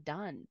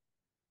 undone,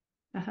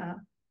 Uh-huh.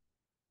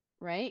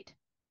 right?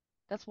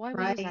 That's why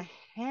we use a Right.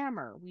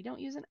 hammer. We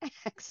don't use an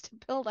axe to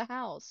build a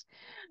house,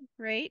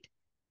 right?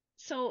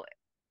 So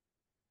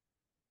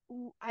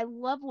I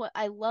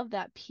love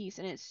that piece,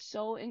 and it's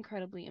so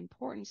incredibly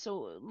important.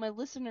 So my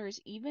listeners,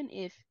 even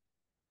if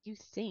you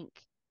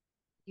think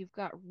you've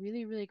got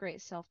really, really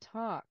great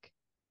self-talk,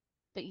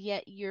 but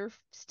yet you're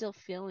still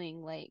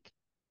feeling like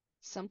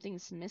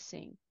something's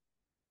missing,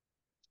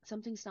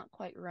 something's not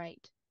quite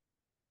right.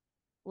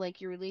 Like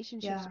your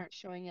relationships Yeah. aren't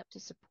showing up to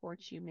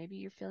support you. Maybe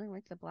you're feeling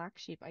like the black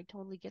sheep. I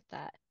totally get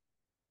that.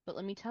 But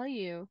let me tell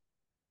you,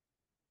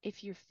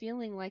 if you're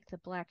feeling like the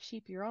black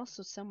sheep, you're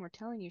also somewhere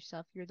telling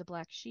yourself you're the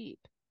black sheep.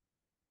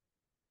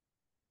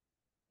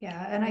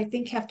 Yeah. And I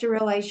think you have to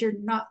realize you're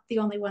not the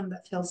only one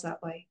that feels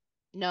that way.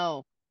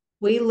 No.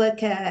 We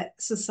look at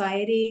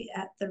society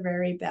at the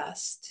very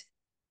best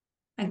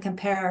and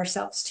compare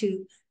ourselves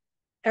to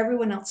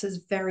everyone else's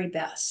very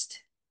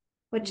best,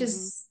 which Mm-hmm.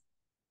 is,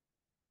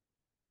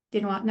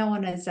 no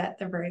one is at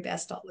their very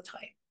best all the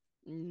time.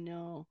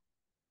 No.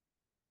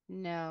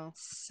 No.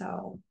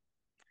 So,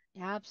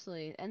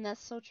 Absolutely. And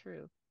that's so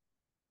true.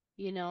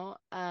 You know,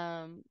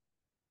 and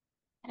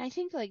I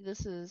think like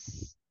this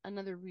is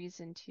another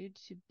reason too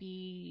to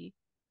be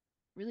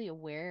really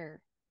aware,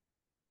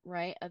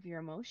 right, of your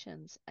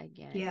emotions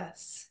again.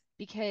 yes.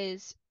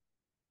 Because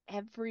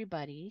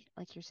everybody,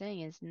 like you're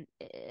saying,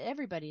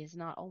 everybody is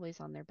not always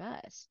on their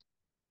best.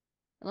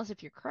 Unless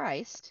if you're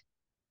Christ,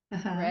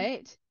 Uh-huh.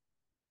 right?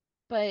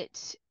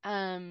 But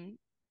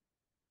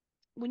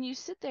when you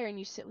sit there and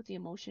you sit with the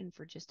emotion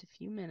for just a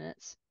few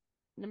minutes,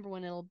 number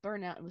one, it'll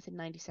burn out within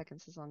 90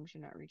 seconds as long as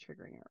you're not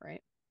re-triggering it,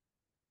 right?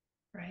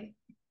 Right.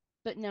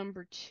 But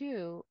number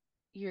two,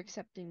 you're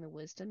accepting the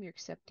wisdom, you're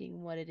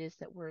accepting what it is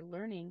that we're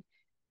learning,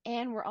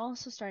 and we're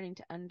also starting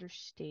to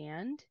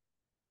understand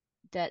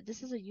that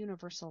this is a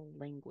universal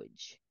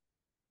language,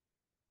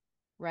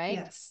 right?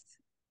 Yes.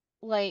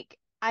 Like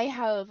I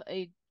have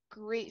a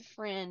great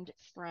friend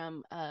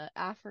from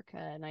Africa,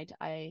 and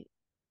I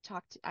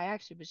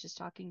actually was just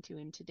talking to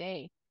him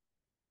today,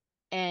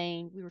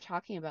 and we were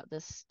talking about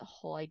this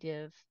whole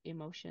idea of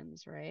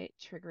emotions, right?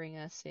 Triggering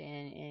us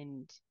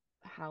and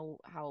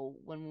how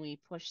when we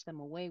push them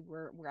away,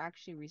 we're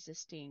actually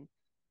resisting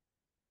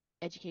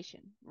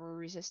education. We're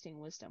resisting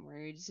wisdom. We're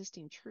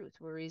resisting truth.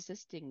 We're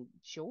resisting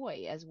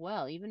joy as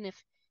well, even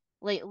if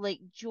like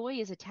joy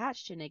is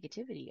attached to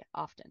negativity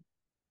often.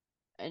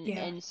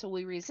 Yeah. And so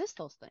we resist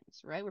those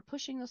things, right? We're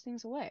pushing those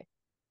things away.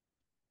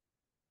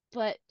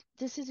 But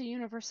this is a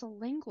universal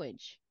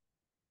language.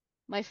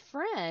 My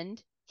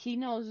friend, he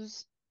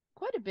knows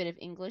quite a bit of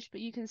English,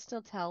 but you can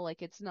still tell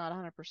like it's not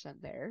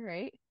 100% there,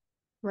 right?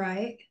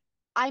 Right.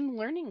 I'm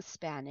learning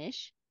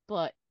Spanish,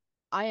 but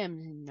I am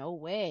in no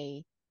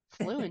way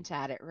fluent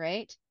at it,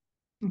 right?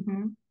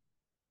 Mm-hmm.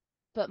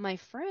 But my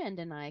friend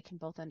and I can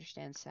both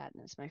understand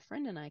sadness. My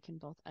friend and I can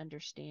both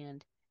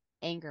understand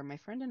anger. My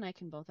friend and I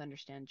can both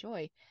understand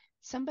joy.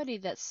 Somebody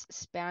that's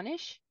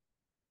Spanish,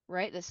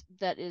 right?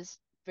 That is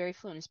very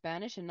fluent in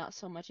Spanish and not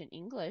so much in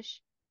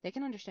English, they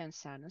can understand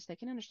sadness, they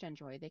can understand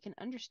joy, they can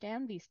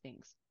understand these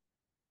things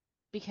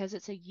because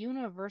it's a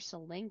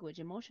universal language.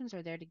 Emotions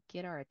are there to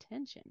get our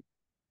attention.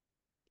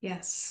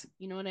 Yes.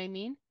 You know what I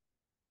mean?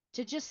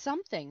 To just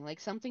something, like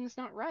something's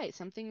not right,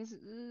 something's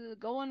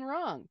going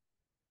wrong,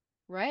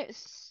 right?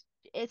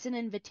 It's an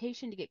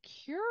invitation to get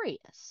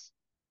curious,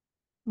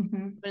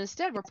 Mm-hmm. but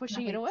instead we're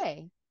pushing it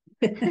Right.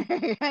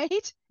 away,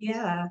 right?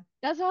 Yeah.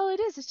 That's all it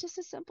is. It's just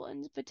a simple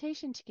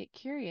invitation to get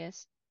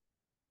curious.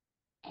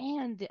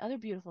 And the other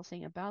beautiful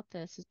thing about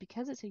this is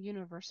because it's a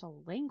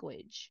universal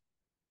language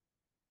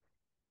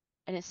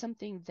and it's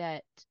something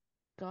that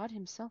God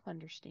Himself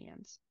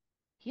understands,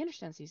 He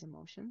understands these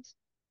emotions.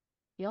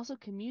 He also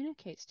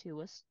communicates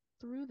to us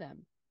through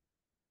them,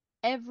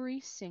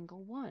 every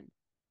single one.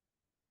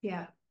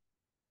 Yeah.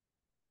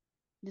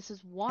 This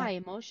is Yeah. why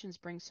emotions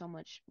bring so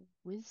much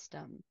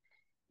wisdom,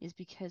 is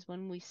because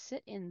when we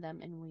sit in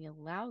them and we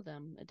allow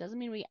them, it doesn't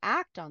mean we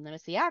act on them.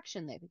 It's the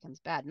action that becomes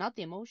bad, not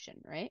the emotion,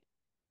 right?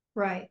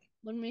 Right.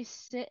 When we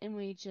sit and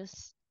we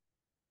just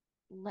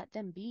let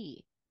them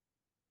be,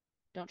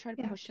 don't try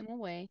to Yeah. push them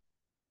away,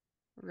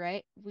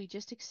 right? We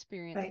just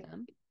experience Right.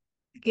 them.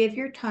 Give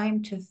your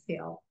time to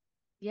feel.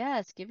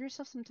 Yes, give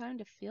yourself some time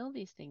to feel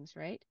these things,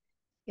 right?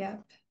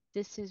 Yeah.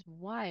 This is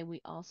why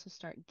we also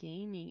start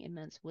gaining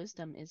immense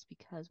wisdom, is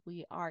because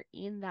we are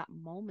in that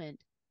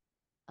moment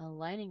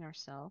aligning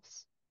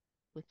ourselves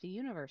with the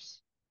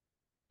universe,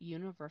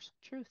 universal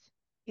truth.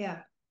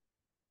 Yeah.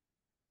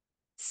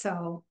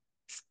 So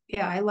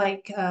yeah, I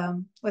like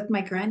with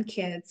my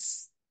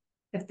grandkids,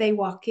 if they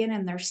walk in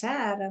and they're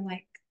sad, I'm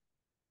like,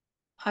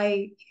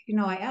 I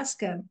ask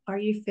them, are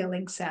you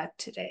feeling sad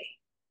today?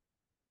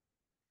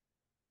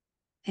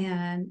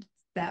 And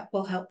that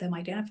will help them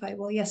identify,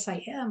 well, yes,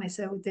 I am. I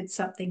said, well, did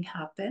something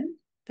happen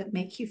that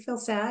make you feel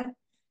sad?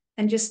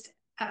 And just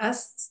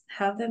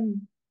have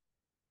them,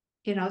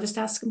 just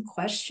ask them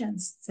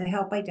questions to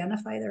help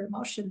identify their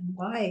emotion and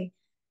why.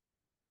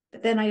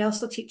 But then I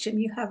also teach them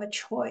you have a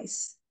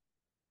choice.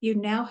 You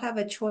now have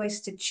a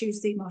choice to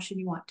choose the emotion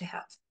you want to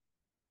have.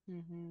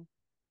 Mm-hmm.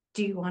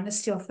 Do you want to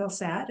still feel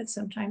sad? And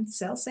sometimes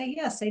they'll say,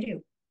 yes, I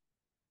do.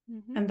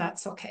 Mm-hmm. And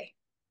that's okay.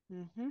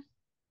 Mm-hmm.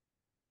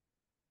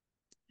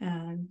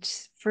 And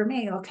for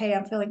me, okay,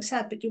 I'm feeling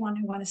sad, but do you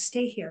want to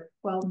stay here?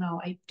 Well, no,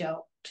 I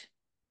don't.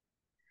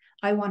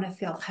 I want to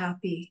feel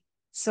happy.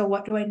 So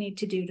what do I need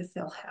to do to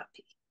feel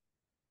happy?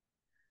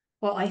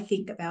 Well, I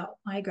think about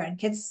my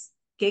grandkids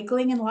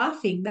giggling and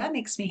laughing. That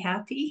makes me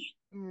happy.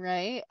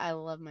 Right? I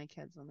love my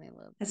kids when they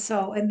And laugh.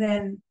 so, and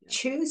then Yeah.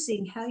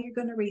 choosing how you're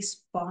going to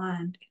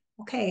respond.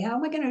 Okay, how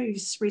am I going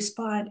to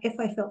respond if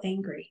I feel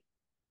angry?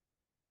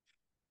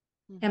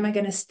 Am I Mm-hmm.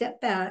 going to step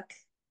back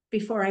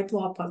before I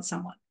blow up on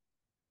someone?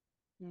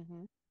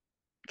 Mm-hmm.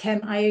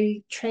 Can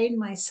I train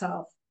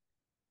myself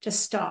to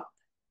stop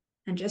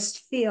and just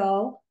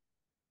feel,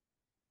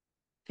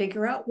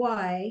 figure out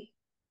why,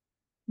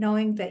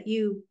 knowing that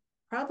you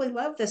probably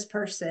love this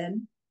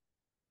person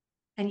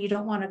and you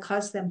don't want to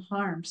cause them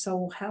harm.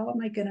 So, how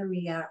am I going to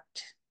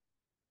react?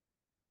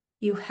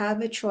 You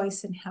have a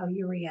choice in how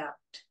you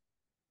react.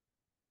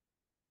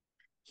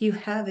 You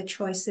have a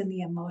choice in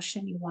the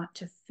emotion you want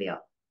to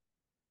feel.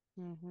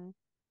 Mm-hmm.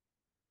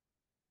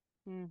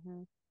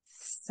 Mm-hmm.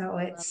 I So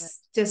love it.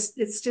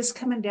 it's just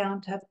coming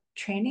down to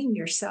training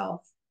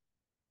yourself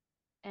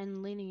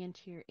And leaning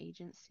into your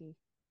agency.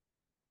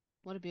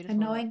 What a and beautiful,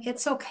 knowing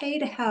it's okay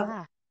to have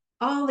yeah.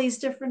 all these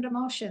different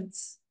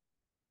emotions.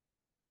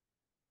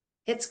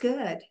 It's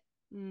good.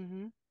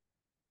 Mm-hmm.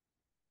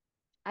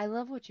 I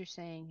love what you're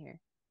saying here.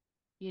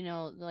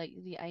 Like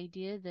the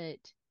idea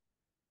that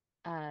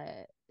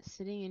uh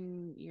sitting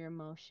in your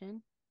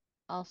emotion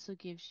also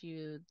gives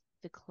you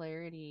the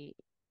clarity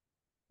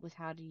with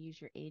how to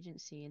use your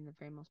agency in the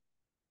very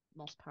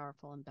most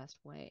powerful and best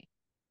way.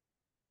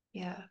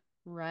 Yeah.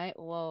 Right?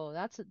 Whoa,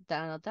 that's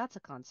a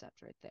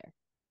concept right there.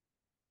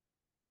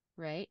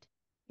 Right?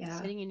 Yeah.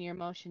 Sitting in your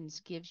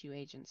emotions gives you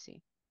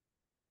agency.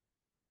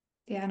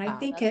 Yeah. And I Wow,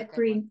 think that's a it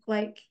good one. brings,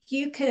 like,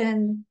 you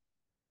can,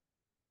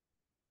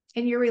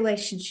 in your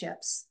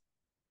relationships,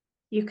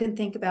 you can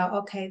think about,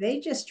 okay, they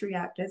just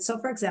reacted. So,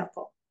 for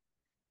example,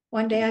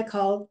 one day I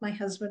called my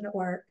husband at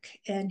work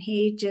and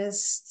he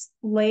just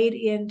laid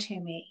into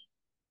me.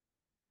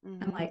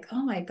 I'm Mm-hmm. like,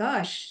 oh my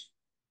gosh.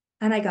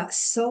 And I got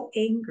so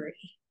angry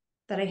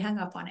that I hung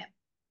up on him.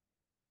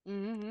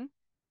 Mm-hmm.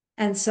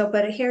 And so,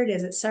 but here it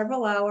is, it's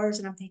several hours,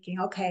 and I'm thinking,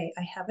 okay,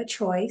 I have a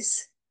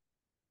choice.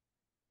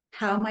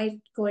 How am I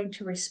going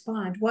to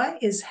respond?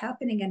 What is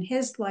happening in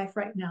his life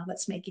right now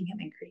that's making him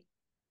angry?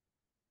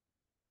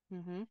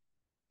 Mm-hmm.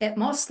 It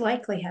most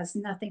likely has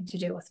nothing to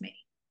do with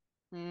me.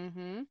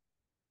 Mm-hmm.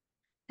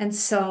 And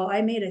so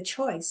I made a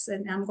choice,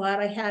 and I'm glad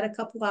I had a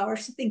couple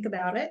hours to think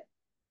about it.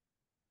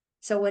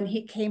 So when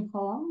he came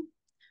home,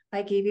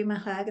 I gave him a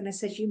hug and I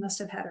said, you must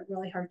have had a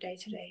really hard day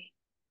today.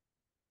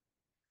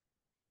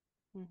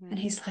 And Mm-hmm.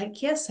 he's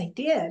like, yes, I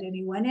did. And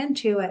he went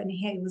into it and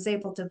he was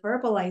able to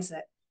verbalize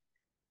it.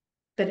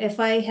 But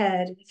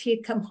if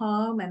he'd come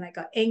home and I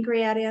got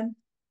angry at him,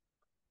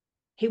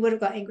 he would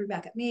have got angry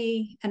back at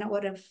me and it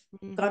would have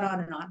gone Mm-hmm. on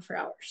and on for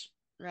hours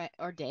Right.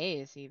 Or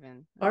days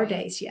even, or right?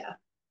 days. Yeah.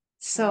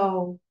 Right?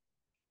 So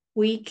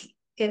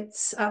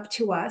it's up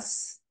to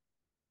us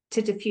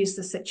to diffuse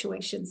the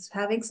situations,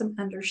 having some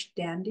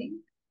understanding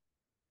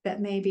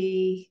that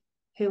maybe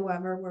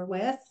whoever we're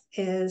with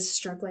is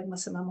struggling with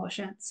some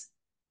emotions.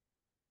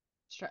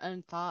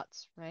 And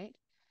thoughts, right?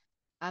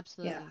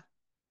 Yeah. Absolutely.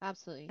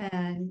 Absolutely.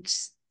 And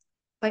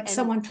like And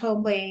someone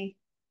told me,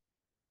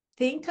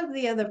 think of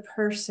the other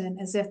person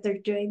as if they're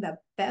doing the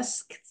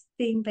best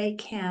thing they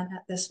can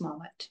at this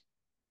moment,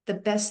 the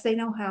best they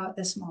know how at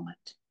this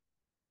moment.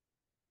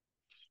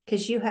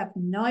 Because you have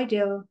no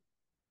idea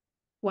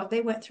what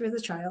they went through as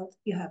a child.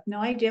 You have no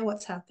idea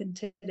what's happened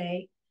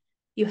today.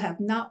 You have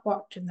not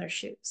walked in their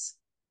shoes.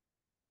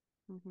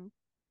 mm-hmm.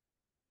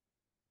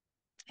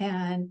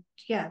 And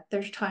yeah,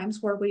 there's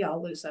times where we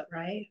all lose it,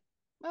 right?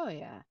 Oh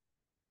yeah.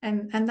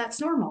 And that's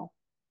normal.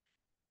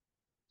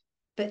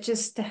 But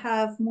just to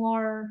have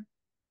more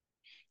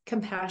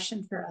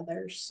compassion for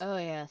others. Oh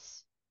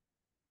yes.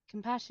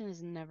 Compassion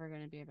is never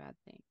going to be a bad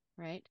thing,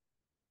 right?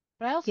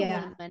 But I also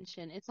want Yeah. to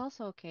mention it's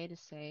also okay to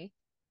say,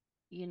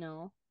 you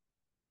know,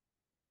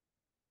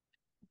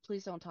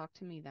 please don't talk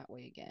to me that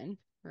way again,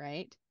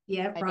 right?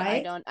 Yeah, I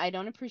right.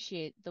 don't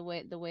appreciate the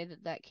way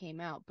that that came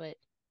out, but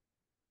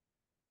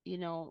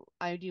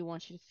I do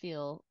want you to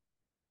feel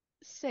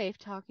safe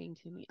talking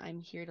to me.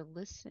 I'm here to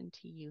listen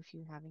to you if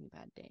you're having a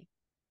bad day,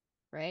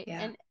 right?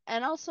 Yeah.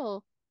 And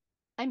also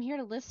I'm here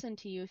to listen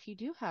to you if you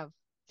do have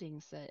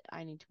things that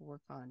I need to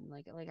work on.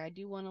 Like I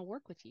do want to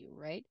work with you,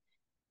 right?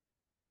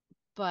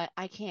 But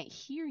I can't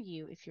hear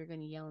you if you're going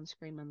to yell and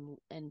scream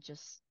and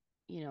just,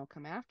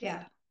 come after Yeah.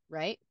 me,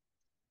 right?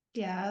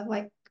 Yeah.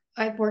 Like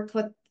I've worked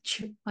with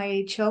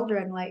my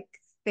children, like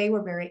they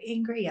were very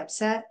angry,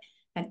 upset.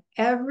 And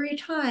every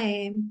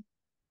time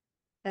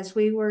as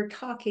we were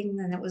talking,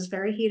 and it was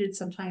very heated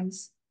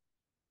sometimes,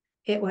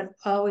 it would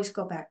always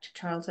go back to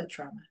childhood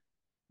trauma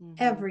Mhm.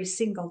 every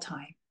single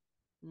time.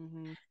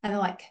 Mhm. And I'm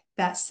like,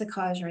 that's the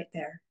cause right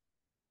there.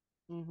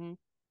 Mhm.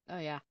 Oh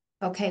yeah.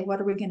 Okay, what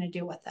are we going to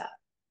do with that?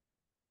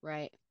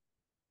 Right.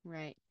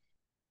 Right.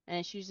 And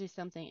it's usually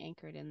something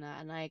anchored in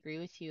that. And I agree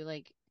with you.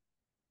 Like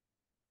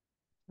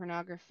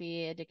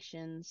pornography,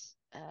 addictions,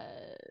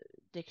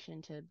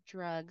 addiction to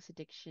drugs,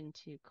 addiction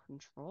to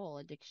control,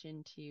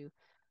 addiction to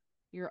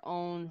your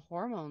own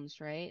hormones,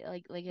 right?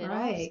 Like it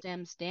all Right.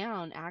 stems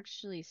down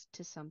actually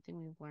to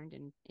something we've learned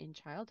in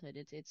childhood.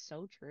 It's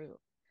so true.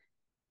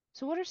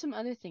 So what are some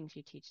other things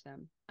you teach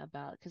them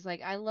about? Because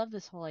like I love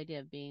this whole idea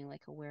of being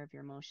like aware of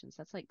your emotions.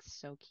 That's like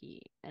so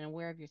key. And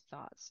aware of your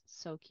thoughts,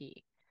 so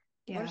key.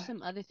 What are Yeah.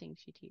 some other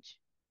things you teach?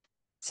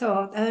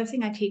 So the other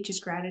thing I teach is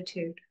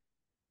gratitude.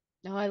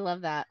 Oh, I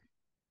love that.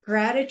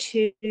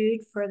 Gratitude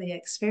for the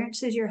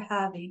experiences you're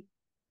having.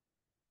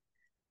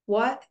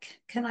 What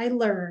can I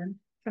learn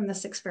from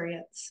this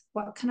experience?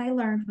 What can I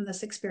learn from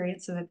this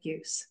experience of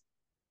abuse?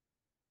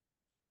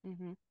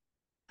 Mhm.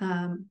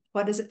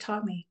 What has it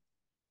taught me?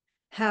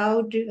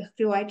 How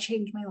do I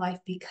change my life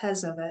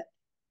because of it?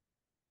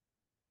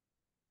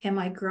 Am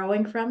I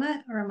growing from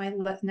it or am I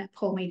letting it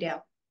pull me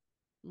down?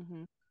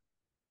 Mhm.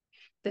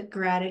 The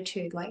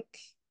gratitude, like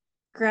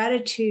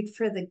gratitude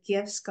for the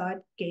gifts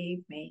God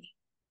gave me,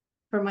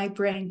 for my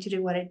brain to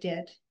do what it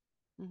did.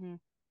 Mhm.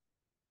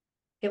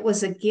 It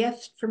was a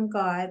gift from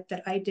God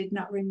that I did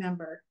not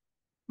remember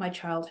my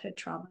childhood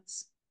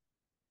traumas.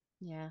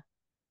 Yeah.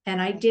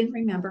 And I Yeah. didn't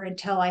remember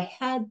until I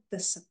had the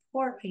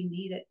support I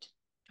needed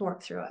to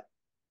work through it.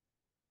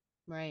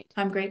 Right.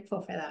 I'm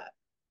grateful for that.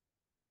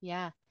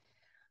 Yeah.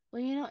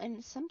 Well,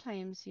 and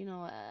sometimes,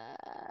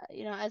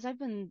 as I've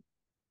been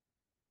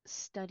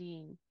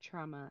studying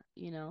trauma,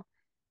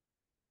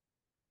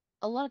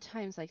 a lot of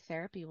times like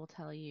therapy will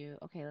tell you,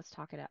 okay, let's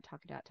talk it out,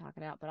 talk it out, talk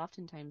it out. But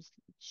oftentimes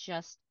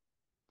just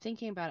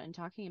thinking about it and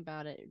talking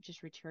about it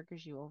just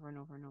retriggers you over and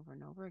over and over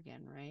and over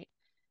again, right?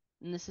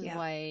 And Yeah.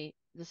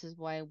 this is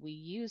why we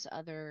use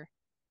other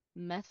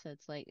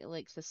methods like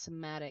the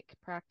somatic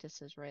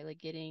practices, right? Like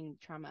getting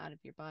trauma out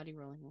of your body,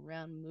 rolling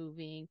around,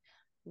 moving,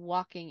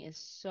 walking is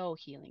so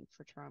healing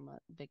for trauma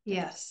victims,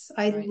 Yes.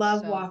 I right?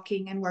 love So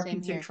walking and same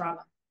working through here.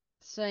 trauma.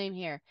 Same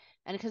here.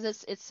 And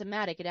because it's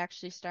somatic, it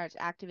actually starts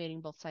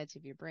activating both sides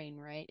of your brain,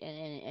 right?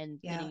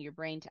 And getting Yeah. your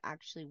brain to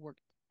actually work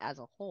as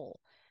a whole.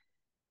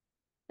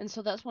 And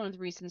so that's one of the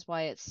reasons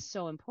why it's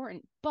so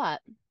important.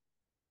 But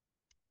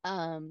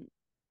um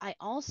I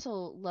also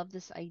love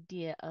this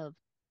idea of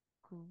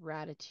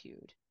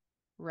gratitude,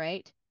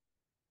 right?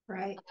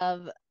 Right.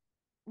 Of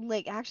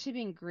like actually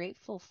being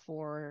grateful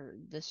for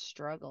the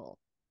struggle.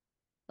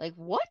 Like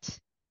what?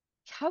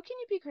 How can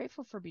you be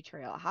grateful for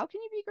betrayal? How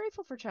can you be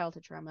grateful for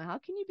childhood trauma? How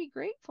can you be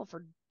grateful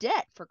for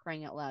debt, for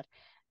crying out loud?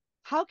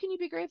 How can you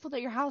be grateful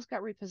that your house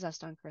got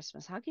repossessed on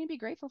Christmas? How can you be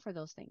grateful for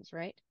those things,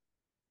 right?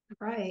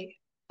 Right.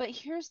 But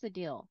here's the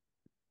deal.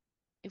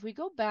 If we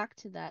go back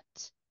to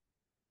that,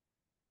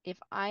 if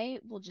I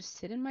will just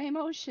sit in my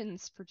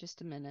emotions for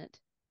just a minute,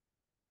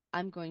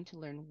 I'm going to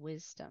learn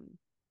wisdom,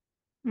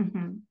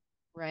 Mm-hmm.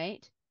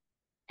 right?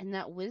 And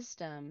that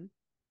wisdom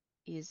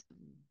is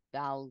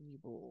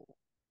valuable,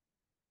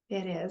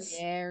 It is.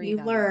 very You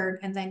valuable. learn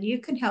and then you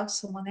can help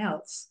someone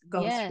else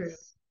go through.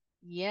 Yes.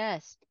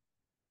 Yes.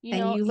 You And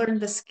know, you learn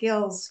the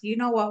skills. You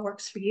know what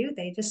works for you.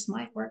 They just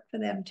might work for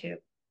them too.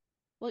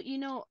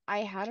 well, I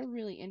had a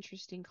really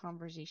interesting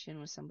conversation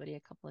with somebody a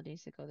couple of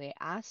days ago. They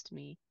asked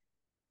me,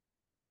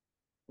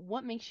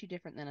 what makes you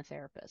different than a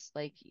therapist?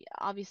 Like,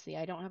 obviously,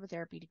 I don't have a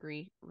therapy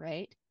degree,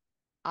 right?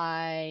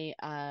 I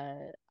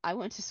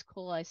went to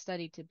school, I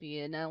studied to be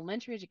an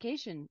elementary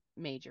education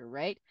major,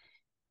 right?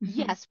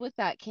 Mm-hmm. Yes, with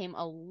that came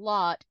a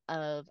lot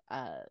of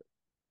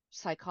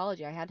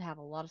psychology. I had to have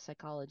a lot of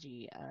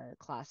psychology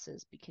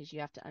classes because you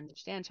have to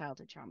understand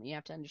childhood trauma. You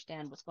have to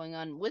understand what's going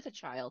on with a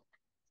child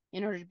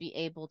in order to be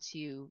able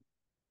to,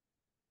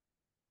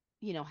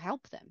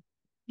 help them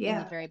in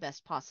the Yeah. very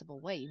best possible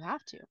way. You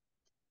have to.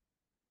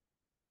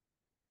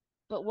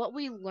 But what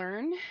we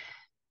learn,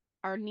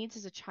 our needs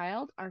as a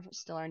child are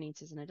still our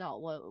needs as an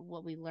adult.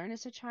 What we learn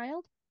as a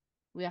child,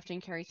 we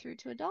often carry through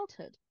to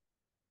adulthood,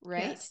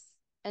 right? Yes.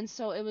 And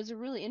so it was a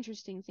really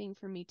interesting thing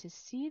for me to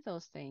see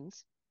those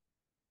things.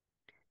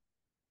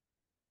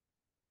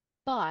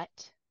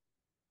 But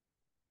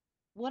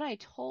what I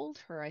told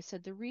her, I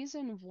said, the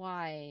reason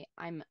why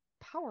I'm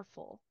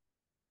powerful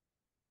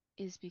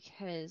is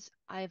because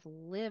I've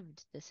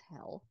lived this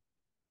hell,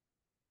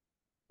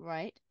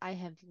 right? I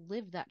have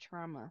lived that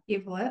trauma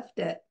You've left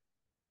it.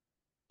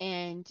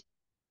 and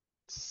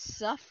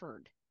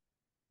suffered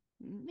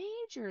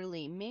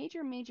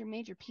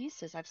major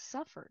pieces. I've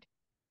suffered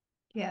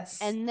Yes.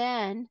 and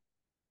then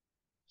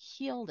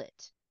healed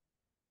it.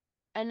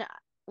 And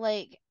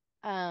like,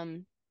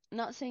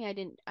 not saying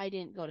I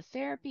didn't go to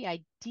therapy.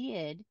 I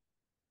did,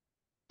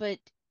 but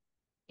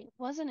it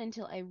wasn't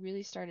until I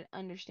really started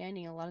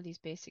understanding a lot of these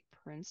basic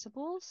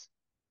principles,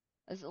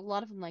 as a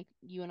lot of them like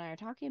you and I are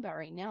talking about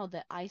right now,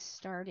 that I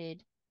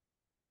started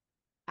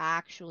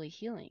actually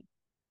healing.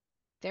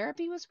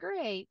 Therapy was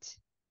great,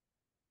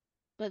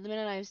 but the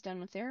minute I was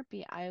done with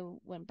therapy, I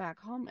went back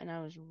home and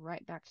I was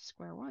right back to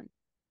square one.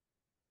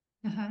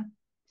 Uh-huh.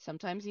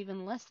 Sometimes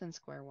even less than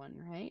square one,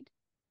 right?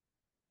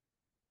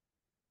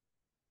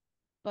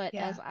 But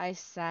as Yeah. I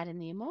sat in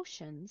the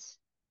emotions,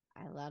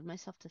 I allowed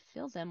myself to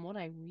feel them. What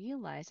I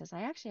realized is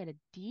I actually had a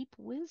deep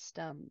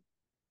wisdom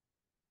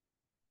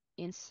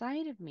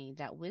inside of me.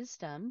 That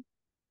wisdom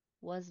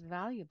was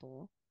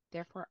valuable.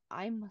 Therefore,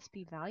 I must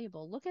be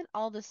valuable. Look at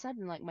all of a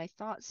sudden, like my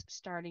thoughts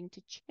starting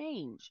to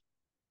change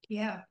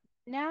Yeah.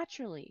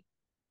 naturally,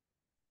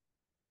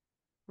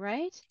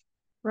 right?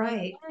 We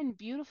Right. learn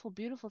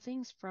beautiful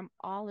things from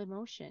all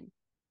emotion,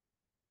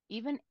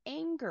 even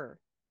anger.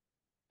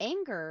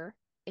 Anger,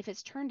 if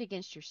it's turned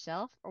against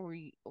yourself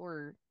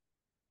or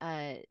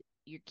uh,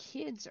 your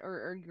kids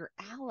or your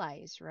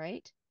allies,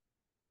 right?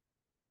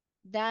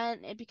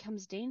 Then it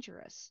becomes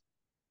dangerous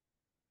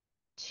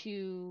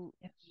to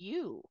Yeah.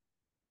 you.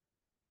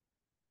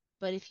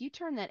 But if you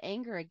turn that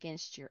anger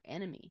against your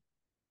enemy,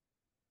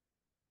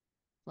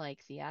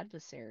 like the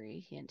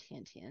adversary, hint,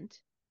 hint, hint,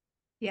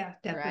 Yeah,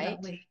 right?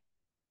 definitely.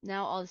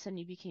 Now all of a sudden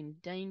you became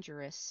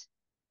dangerous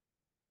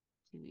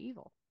to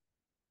evil.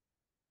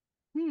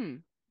 Hmm,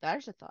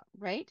 there's a thought,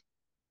 right?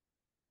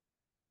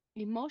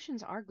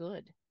 Emotions are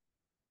good.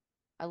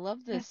 I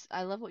love Yeah. this.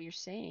 I love what you're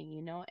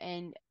saying,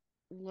 and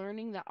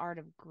learning the art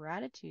of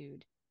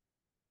gratitude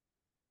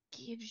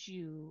gives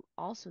you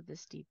also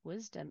this deep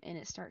wisdom and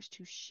it starts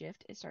to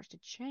shift, it starts to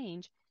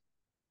change,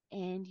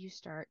 and you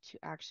start to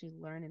actually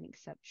learn and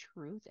accept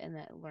truth, and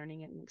that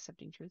learning and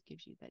accepting truth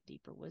gives you that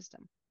deeper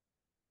wisdom.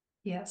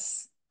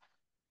 Yes.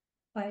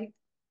 Like,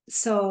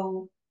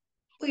 so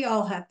we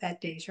all have bad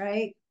days,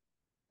 right?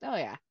 Oh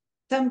yeah.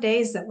 Some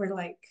days that we're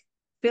like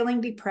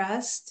feeling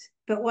depressed.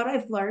 But what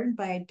I've learned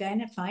by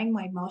identifying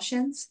my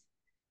emotions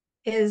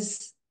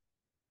is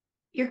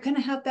you're going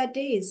to have bad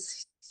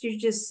days. You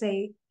just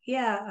say,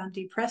 yeah, I'm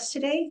depressed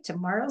today.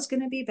 Tomorrow's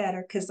going to be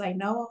better because I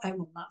know I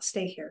will not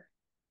stay here.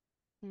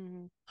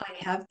 Hmm. I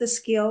have the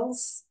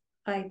skills.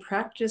 I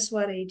practice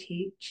what I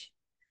teach,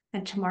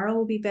 and tomorrow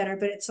will be better,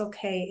 but it's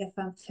okay if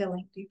I'm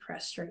feeling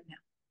depressed right now.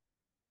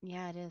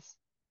 Yeah, it is.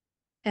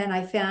 And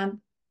I found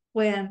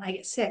when I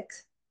get sick,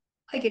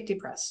 I get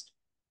depressed.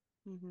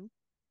 Hmm.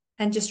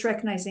 And just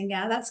recognizing,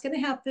 yeah, that's going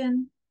to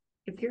happen.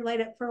 If you're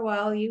laid up for a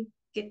while, you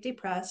get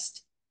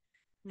depressed.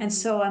 And Hmm.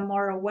 so I'm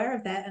more aware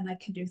of that and I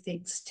can do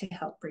things to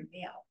help bring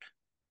me out.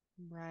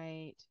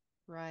 Right,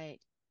 right.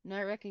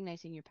 Not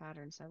recognizing your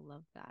patterns. I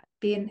love that.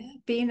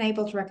 Being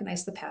able to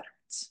recognize the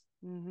patterns.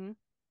 Hmm.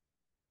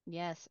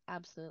 Yes,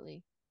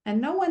 absolutely.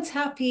 And no one's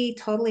happy,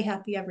 totally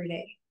happy every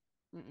day.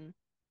 Mm-mm.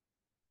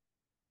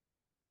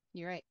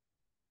 You're right.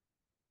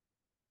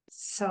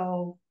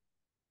 So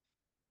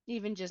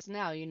Even just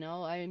now,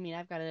 I mean,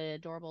 I've got an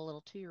adorable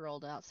little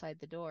 2-year-old outside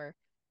the door,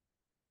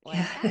 like,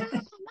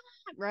 yeah.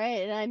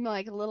 right? And I'm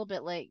like a little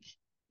bit like,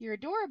 you're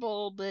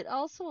adorable, but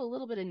also a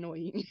little bit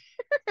annoying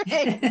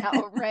right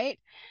now, right?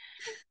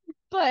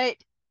 But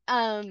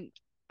um,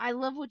 I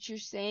love what you're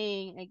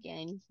saying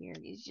again here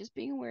is just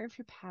being aware of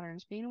your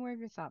patterns, being aware of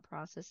your thought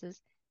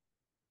processes.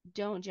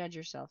 Don't judge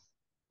yourself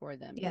for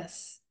them,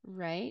 Yes.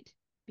 right?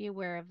 Be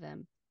aware of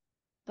them.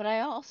 But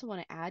I also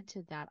want to add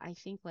to that, I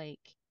think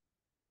like,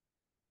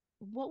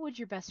 what would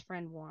your best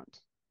friend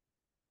want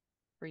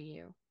for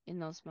you in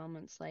those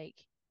moments? Like,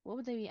 what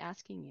would they be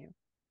asking you,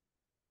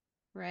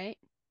 right?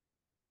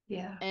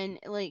 Yeah. And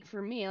like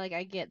for me, like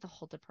I get the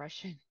whole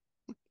depression.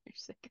 You're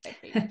sick. I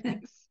hate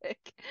being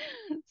sick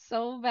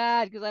so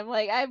bad because I'm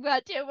like, I've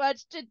got too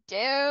much to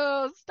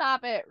do.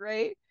 Stop it,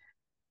 right?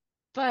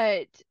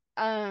 But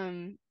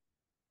um,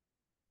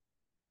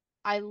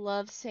 I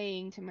love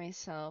saying to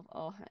myself,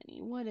 "Oh,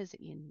 honey, what is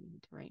it you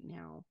need right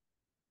now?"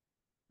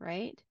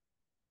 Right?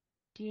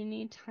 Do you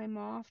need time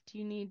off? Do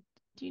you need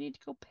to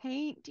go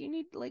paint? Do you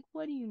need like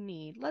what do you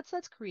need? Let's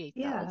create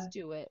that. Let's Yeah.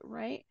 do it,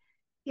 right?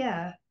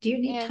 Yeah. Do you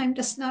need And time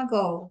to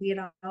snuggle?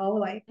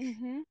 Like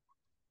mhm.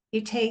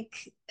 you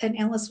take an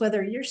illness,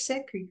 whether you're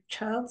sick or your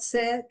child's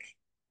sick,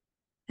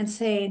 and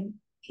saying,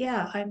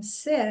 yeah, I'm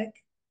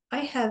sick. I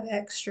have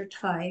extra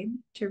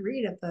time to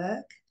read a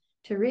book,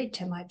 to read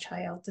to my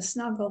child, to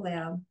snuggle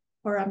them,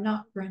 or I'm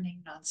not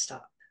running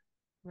nonstop.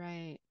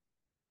 Right,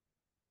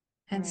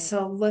 And right.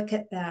 so look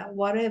at that.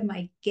 What am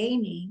I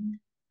gaining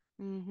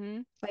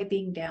Mhm. by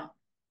being down?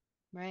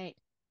 Right.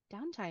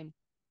 Downtime.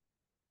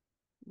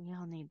 We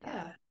all need that.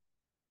 Yeah.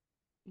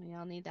 We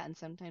all need that, and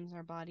sometimes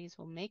our bodies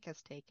will make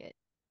us take it,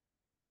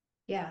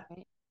 Yeah.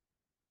 right?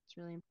 It's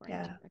really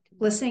important to Yeah. recognize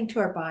Listening that. to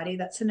our body.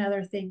 That's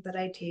another thing that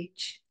I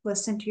teach.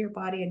 Listen to your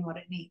body and what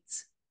it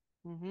needs.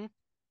 Mhm.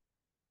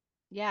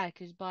 Yeah,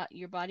 because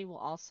your body will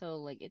also,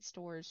 like, it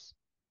stores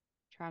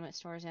trauma, it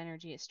stores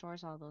energy, it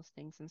stores all those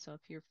things. And so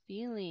if you're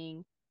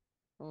feeling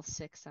a little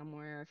sick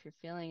somewhere, or if you're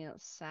feeling a little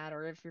sad,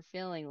 or if you're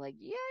feeling like,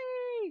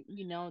 yay,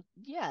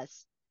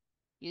 yes,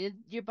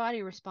 your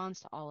body responds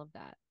to all of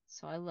that.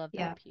 So I love that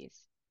Yeah.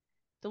 piece.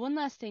 The one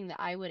last thing that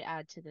I would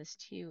add to this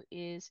too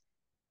is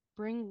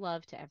bring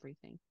love to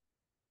everything,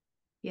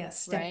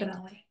 Yes, right?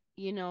 definitely.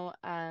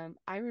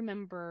 I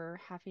remember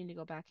having to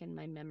go back in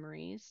my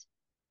memories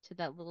to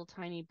that little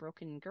tiny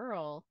broken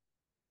girl,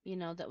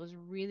 that was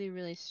really,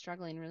 really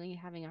struggling, really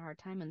having a hard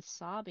time and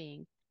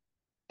sobbing.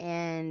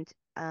 And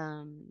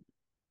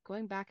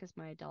going back as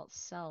my adult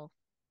self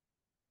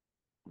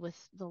with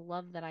the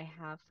love that I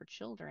have for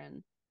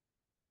children,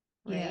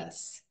 right?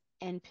 Yes.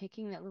 And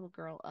picking that little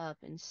girl up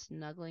and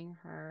snuggling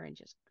her and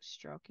just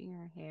stroking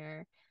her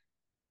hair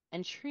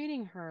and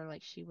treating her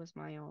like she was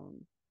my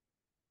own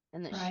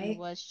and that she Right.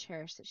 was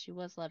cherished, that she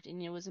was loved.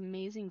 And it was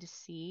amazing to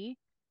see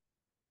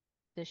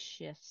the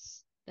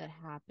shifts that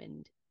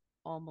happened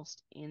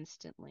almost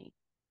instantly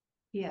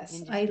Yes. in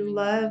just I doing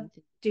love one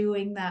thing.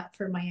 doing that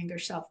for my younger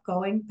self,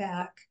 going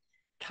back,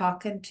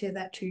 talking to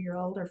that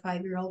 2-year-old or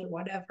 5-year-old or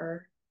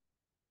whatever,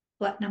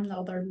 letting them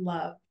know they're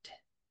loved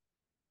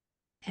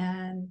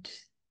and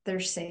they're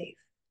safe.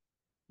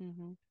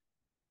 Mm-hmm.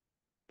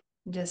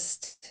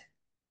 Just,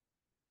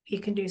 you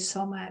can do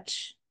so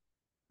much,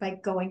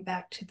 like going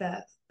back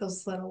to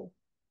those little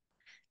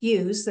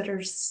yous that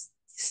are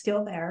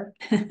still there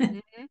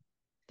Mm-hmm.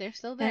 They're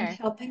still and there.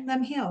 helping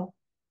them heal.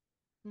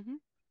 Mm-hmm.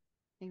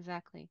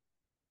 Exactly.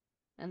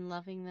 And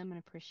loving them and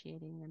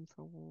appreciating them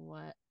for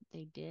what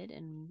they did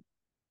and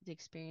the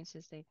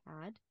experiences they've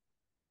had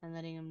and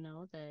letting them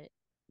know that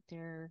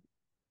they're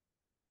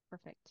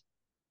perfect.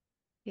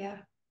 Yeah.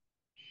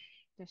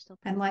 They're still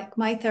And perfect. like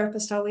my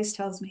therapist always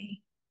tells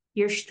me,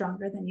 you're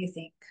stronger than you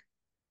think.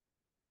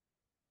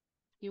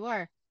 You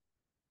are.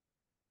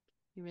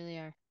 You really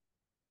are.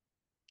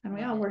 And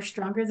we Love all, it. we're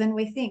stronger than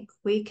we think.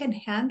 We can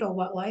handle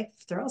what life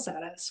throws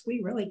at us.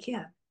 We really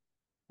can.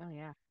 Oh,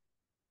 yeah.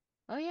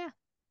 Oh, yeah.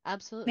 May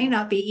Absolutely.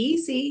 not be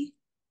easy,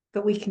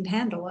 but we can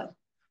handle it.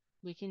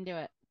 We can do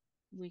it.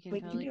 We can We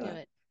can totally do do it.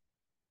 it.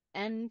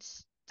 And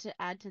to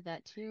add to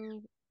that,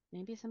 too,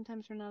 maybe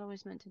sometimes we're not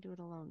always meant to do it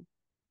alone,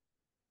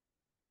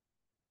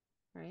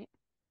 right?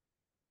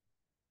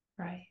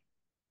 Right.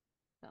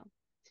 So,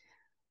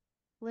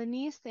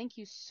 LaNiece, thank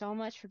you so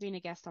much for being a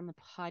guest on the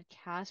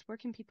podcast. Where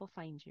can people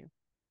find you?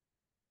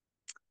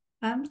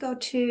 Go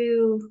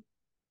to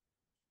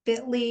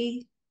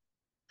bit.ly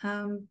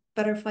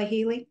butterfly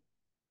healing.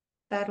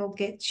 That'll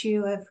get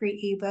you a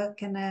free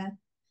ebook and a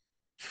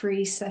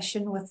free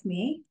session with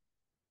me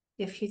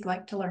if you'd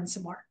like to learn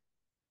some more.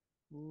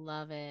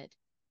 Love it.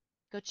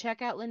 Go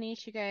check out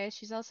LaNiece, you guys.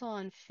 She's also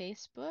on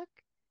Facebook,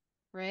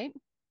 right?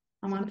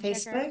 I'm So go on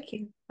check her. Facebook. You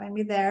can find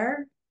me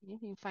there. You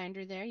can find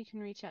her there. You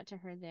can reach out to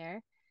her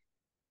there.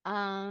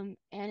 And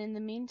in the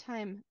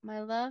meantime,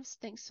 my loves,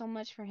 thanks so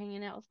much for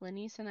hanging out with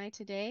LaNiece and I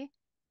today.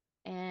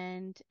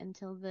 And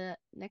until the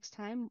next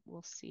time,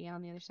 we'll see you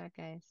on the other side,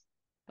 guys.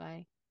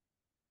 Bye.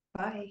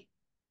 Bye.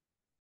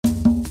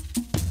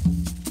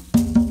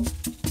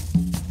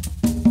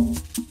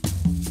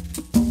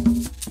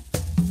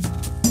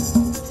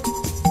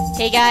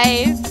 Hey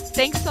guys,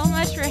 thanks so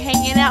much for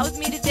hanging out with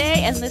me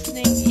today and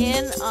listening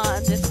in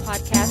on this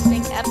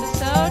podcasting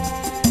episode.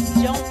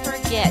 Don't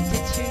forget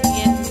to tune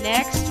in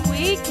next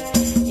week.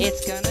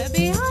 It's gonna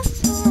be awesome.